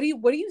 What do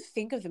you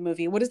think of the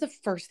movie? What is the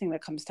first thing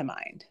that comes to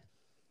mind?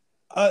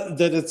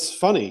 That it's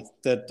funny,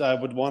 that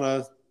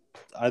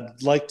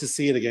I'd like to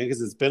see it again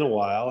because it's been a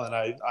while, and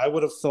I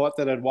would have thought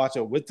that I'd watch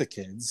it with the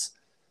kids.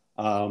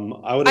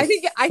 I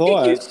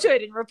think you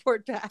should and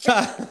report back.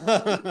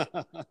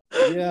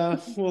 Yeah,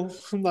 well,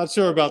 I'm not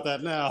sure about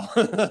that now.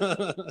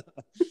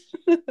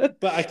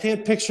 But I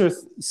can't picture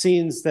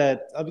scenes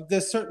that, I mean,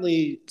 there's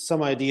certainly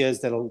some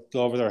ideas that'll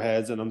go over their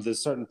heads, and there's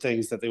certain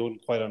things that they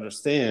wouldn't quite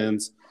understand,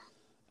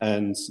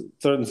 and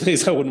certain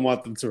things I wouldn't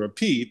want them to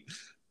repeat.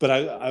 But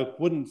I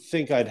wouldn't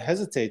think I'd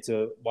hesitate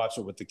to watch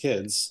it with the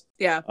kids.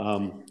 Yeah.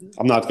 I'm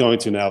not going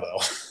to now, though.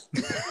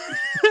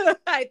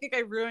 I think I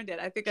ruined it.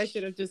 I think I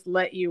should have just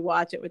let you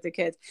watch it with the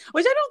kids,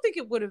 which I don't think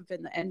it would have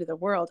been the end of the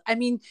world. I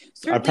mean,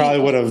 I probably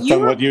would have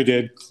done what you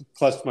did,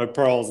 clutched my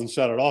pearls and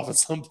shut it off at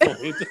some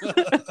point.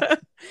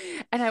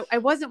 And I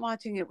wasn't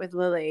watching it with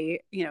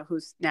Lily,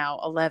 who's now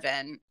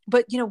 11.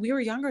 But, we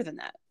were younger than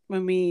that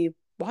when we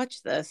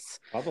watch this.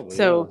 Probably.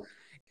 So Yeah.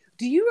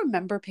 do you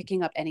remember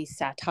picking up any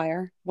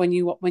satire when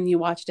you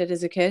watched it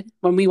as a kid,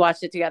 when we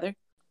watched it together?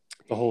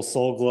 The whole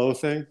Soul Glow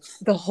thing.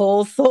 The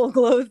whole Soul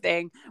Glow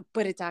thing,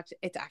 but it's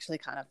actually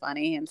kind of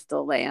funny and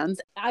still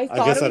lands. I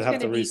thought it was going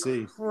to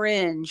be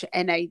cringe,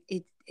 and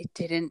it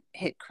didn't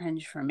hit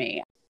cringe for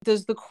me.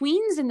 Does the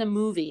Queens in the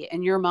movie,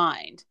 in your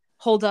mind,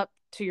 hold up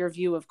to your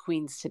view of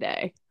Queens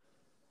today?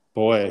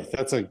 Boy,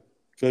 that's a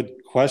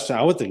good question.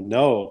 I would think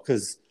no,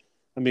 because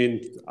I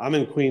mean, I'm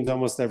in Queens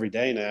almost every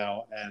day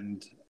now,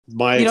 and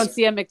you don't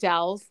see a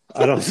McDowell's.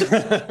 I don't.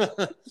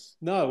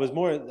 No, it was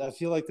more. I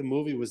feel like the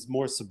movie was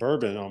more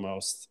suburban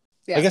almost.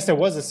 Yeah. I guess there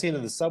was a scene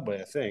in the subway.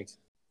 I think.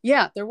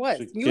 Yeah, there was.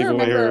 She gave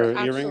away her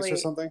earrings or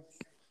something.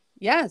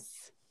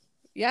 Yes.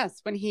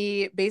 When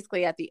he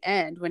basically at the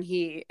end, when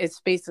Hakeem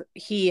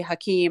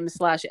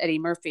 / Eddie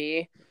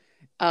Murphy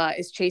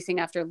is chasing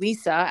after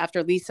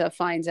Lisa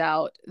finds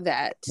out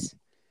that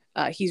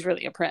he's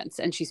really a prince,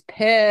 and she's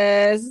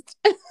pissed.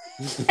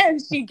 And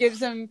she gives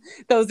him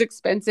those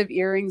expensive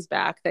earrings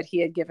back that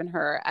he had given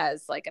her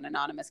as like an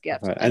anonymous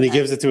gift. Right. And he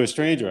gives it to a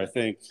stranger, I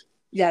think.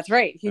 Yeah, that's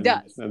right. He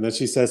does. And then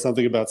she says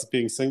something about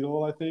being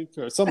single, I think,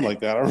 or something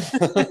like that.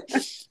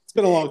 It's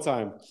been a long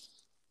time.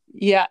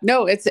 Yeah,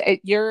 no,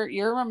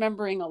 you're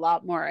remembering a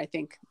lot more, I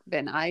think,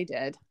 than I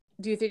did.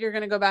 Do you think you're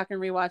going to go back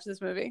and rewatch this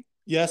movie?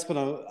 Yes,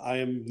 but I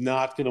am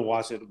not going to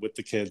watch it with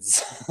the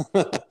kids.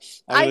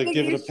 I'm going to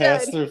give it a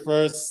pass through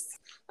first.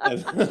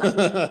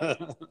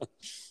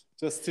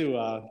 Just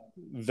to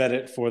vet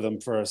it for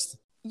them first.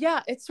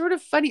 Yeah, it's sort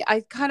of funny.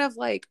 I'm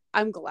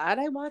glad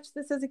I watched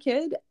this as a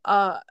kid.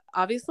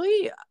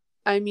 Obviously,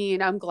 I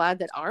mean, I'm glad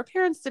that our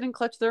parents didn't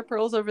clutch their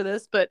pearls over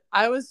this, but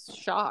I was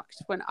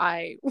shocked when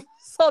I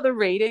saw the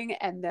rating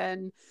and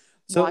then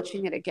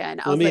watching it again.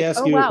 I was like,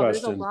 ask you a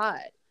question. There's a lot.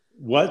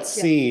 What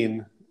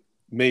scene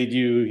made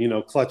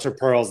you, clutch your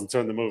pearls and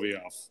turn the movie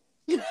off?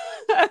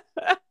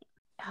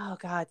 Oh,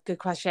 God, good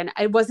question.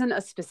 It wasn't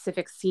a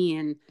specific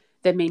scene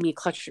that made me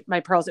clutch my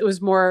pearls. It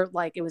was more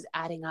like it was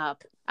adding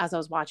up as I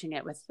was watching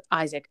it with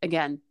Isaac,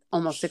 again,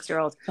 almost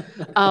 6-year-old.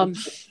 What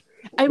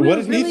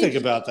did he think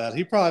about that?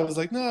 He probably was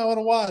like, no, I want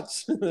to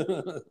watch.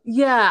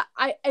 Yeah.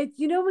 I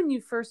when you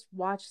first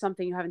watch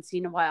something you haven't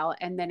seen in a while,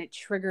 and then it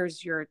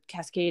triggers your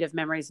cascade of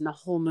memories, and the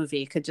whole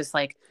movie could just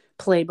like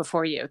play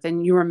before you,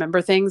 then you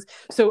remember things.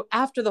 So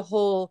after the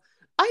whole,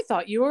 I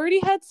thought you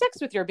already had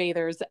sex with your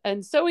bathers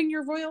and sowing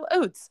your royal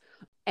oats,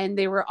 and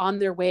they were on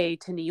their way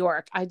to New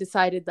York, I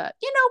decided that,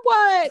 you know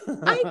what?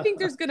 I think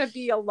there's going to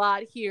be a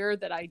lot here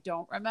that I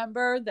don't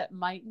remember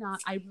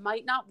I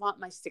might not want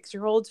my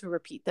 6-year-old to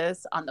repeat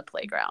this on the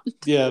playground.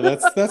 Yeah,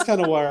 that's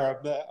kind of why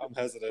I'm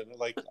hesitant.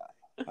 Like,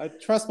 I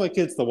trust my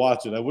kids to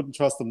watch it. I wouldn't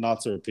trust them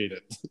not to repeat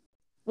it.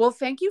 Well,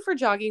 thank you for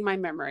jogging my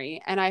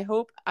memory. And I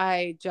hope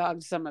I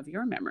jogged some of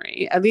your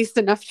memory, at least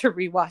enough to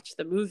rewatch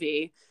the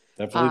movie.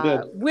 Definitely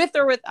did. With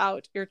or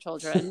without your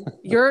children.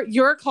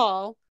 Your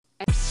call.